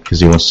upgrade because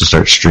he wants to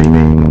start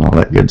streaming and all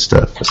that good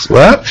stuff. I said,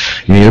 well,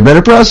 you need a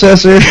better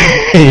processor,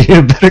 you need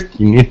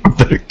a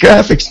better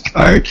graphics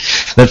card.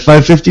 That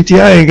 550 Ti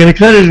ain't going to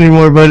cut it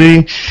anymore,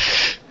 buddy.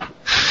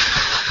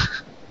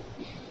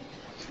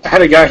 I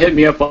had a guy hit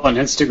me up on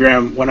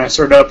Instagram when I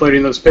started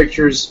uploading those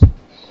pictures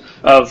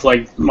of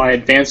like my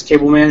advanced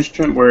cable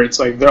management, where it's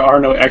like there are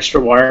no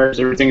extra wires,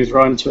 everything is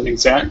run to an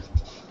exact.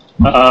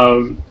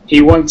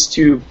 He wants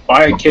to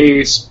buy a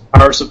case,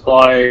 power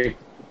supply,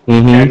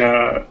 and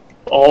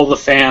all the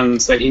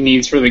fans that he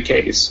needs for the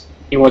case.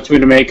 He wants me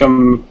to make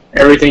him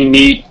everything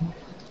neat.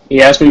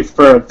 He asked me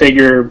for a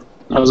figure.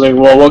 I was like,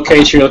 well, what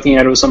case you're looking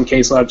at? It was some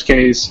Case Labs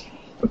case,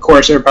 a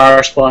Corsair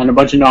power supply, and a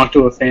bunch of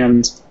Noctua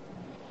fans.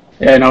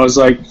 And I was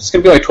like, it's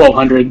going to be like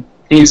 $1,200.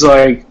 He's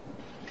like,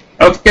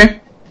 okay.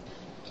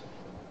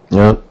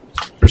 Yep.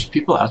 There's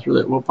people out there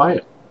that will buy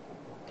it.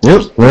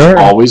 Yep. There's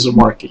always a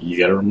market. You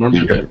got to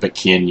remember that. But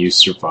can you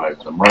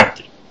survive the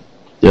market?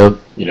 Yep.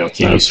 You know,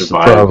 can you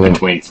survive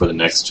between for the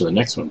next to the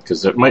next one?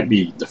 Because it might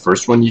be the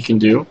first one you can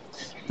do,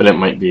 but it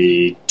might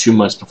be 2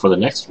 months before the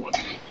next one.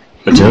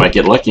 But you might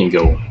get lucky and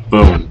go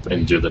boom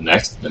and do the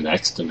next.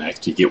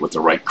 You get with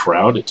the right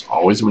crowd. It's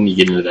always when you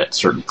get into that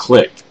certain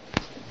click.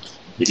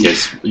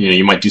 Because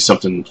you might do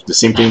something, the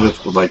same thing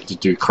with like to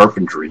do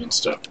carpentry and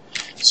stuff.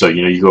 So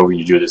you go over and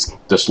you do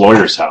this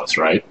lawyer's house,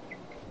 right?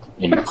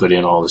 And you put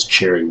in all this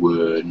cherry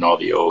wood and all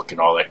the oak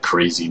and all that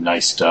crazy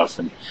nice stuff,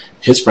 and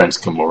his friends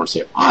come over and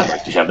say, I'd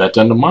like to have that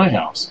done to my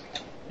house.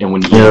 And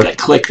when you get that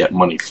click, that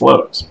money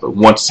flows. But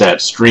once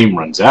that stream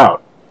runs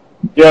out,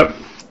 well,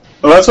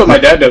 that's what my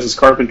dad does is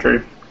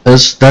carpentry.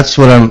 That's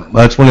one of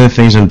the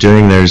things I'm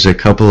doing. There's a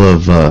couple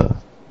of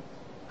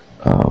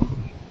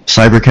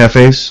cyber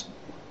cafes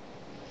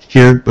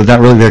here, but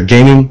not really. They're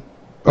gaming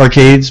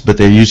arcades, but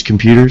they use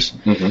computers,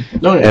 and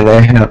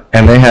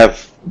they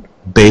have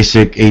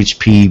basic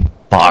HP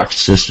box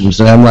systems.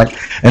 And I'm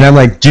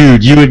like,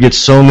 dude, you would get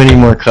so many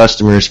more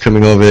customers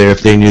coming over there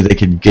if they knew they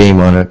could game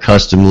on a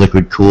custom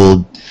liquid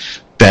cooled,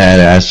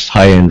 badass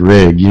high end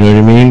rig. You know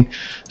what I mean?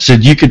 So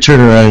you could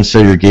turn around and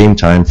sell your game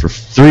time for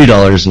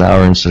 $3 an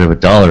hour instead of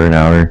 $1 an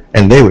hour,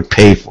 and they would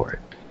pay for it.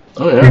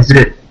 Oh yeah.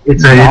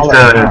 It's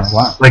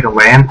like a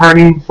LAN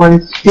party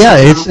place.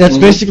 Yeah, that's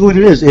basically what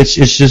it is. It's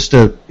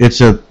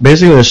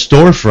basically a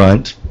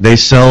storefront. They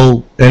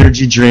sell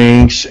energy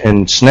drinks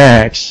and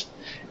snacks,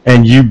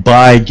 and you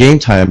buy game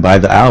time by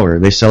the hour.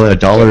 They sell it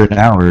 $1 an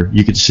hour.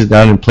 You could sit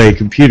down and play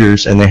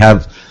computers, and they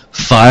have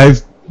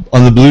 5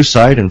 on the blue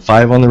side and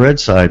 5 on the red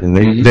side, and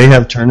they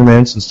have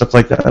tournaments and stuff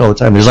like that all the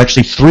time. There's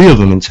actually 3 of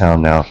them in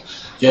town now.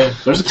 Yeah,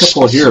 there's a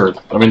couple here.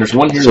 I mean, there's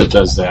one here that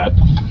does that,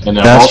 and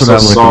I also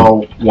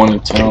saw one in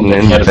town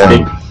that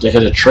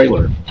had a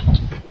trailer.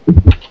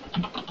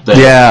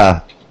 Yeah,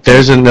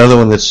 there's another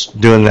one that's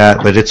doing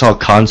that, but it's all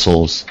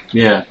consoles.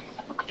 Yeah.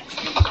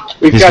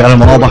 He's got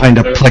them all behind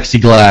a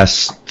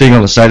plexiglass thing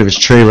on the side of his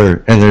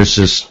trailer, and there's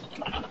this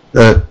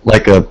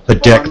like a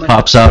deck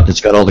pops out that's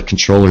got all the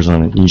controllers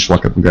on it, and you just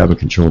walk up and grab a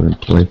controller and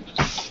play.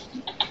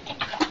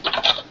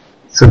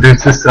 So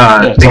there's this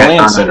it's a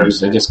LAN center.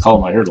 They just call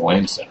them out here the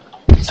LAN center.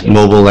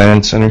 Mobile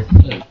LAN center.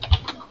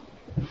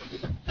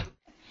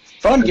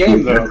 Fun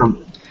game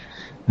though.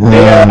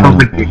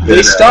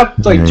 They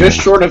stopped like just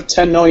short of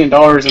 $10 million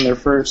in their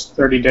first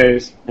 30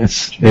 days.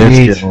 It's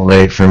getting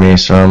late for me,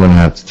 so I'm gonna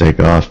have to take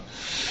off.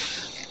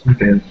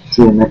 Okay,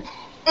 see you, Nick.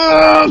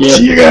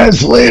 See you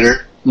guys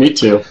later. Me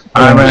too.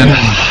 All right, man.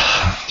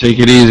 Take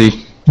it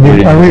easy.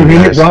 Are we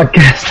really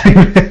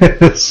broadcasting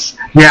this?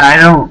 Yeah, I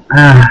don't.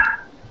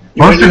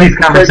 Most of these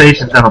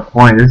conversations have a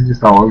point. This is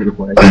just all over the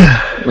place.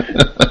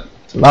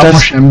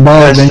 That's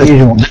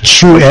the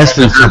true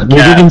essence. We're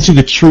getting to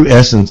the true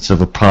essence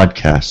of a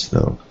podcast,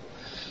 though.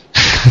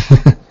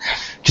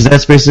 Because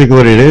that's basically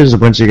what it is, a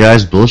bunch of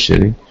guys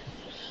bullshitting.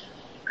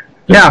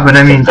 Yeah, but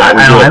I mean,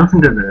 I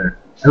listen to the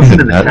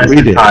Tested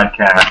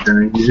podcast,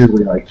 and there's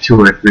usually like 2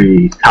 or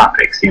 3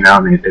 topics, you know,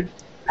 I mean, they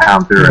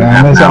pound through in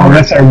half an hour.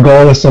 Unless our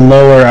goal is to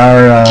lower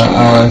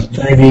our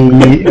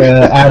 30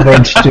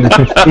 average to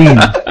 15.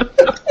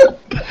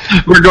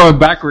 We're going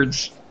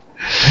backwards.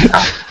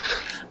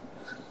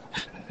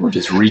 We're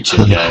just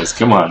reaching, guys.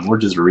 Come on, we're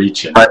just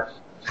reaching.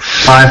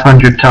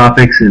 500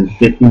 topics in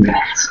 50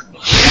 minutes.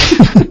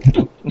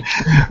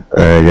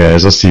 Alright,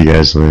 guys. I'll see you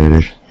guys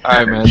later.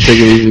 Alright, man. Take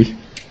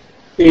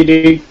it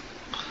easy.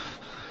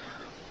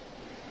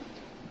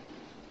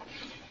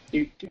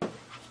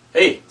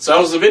 Hey, so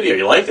how was the video?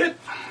 You liked it?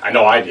 I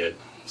know I did.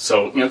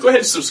 So, go ahead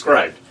and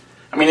subscribe.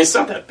 I mean, it's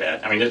not that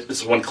bad. I mean,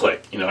 it's one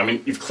click. I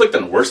mean, you've clicked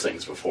on worse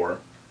things before.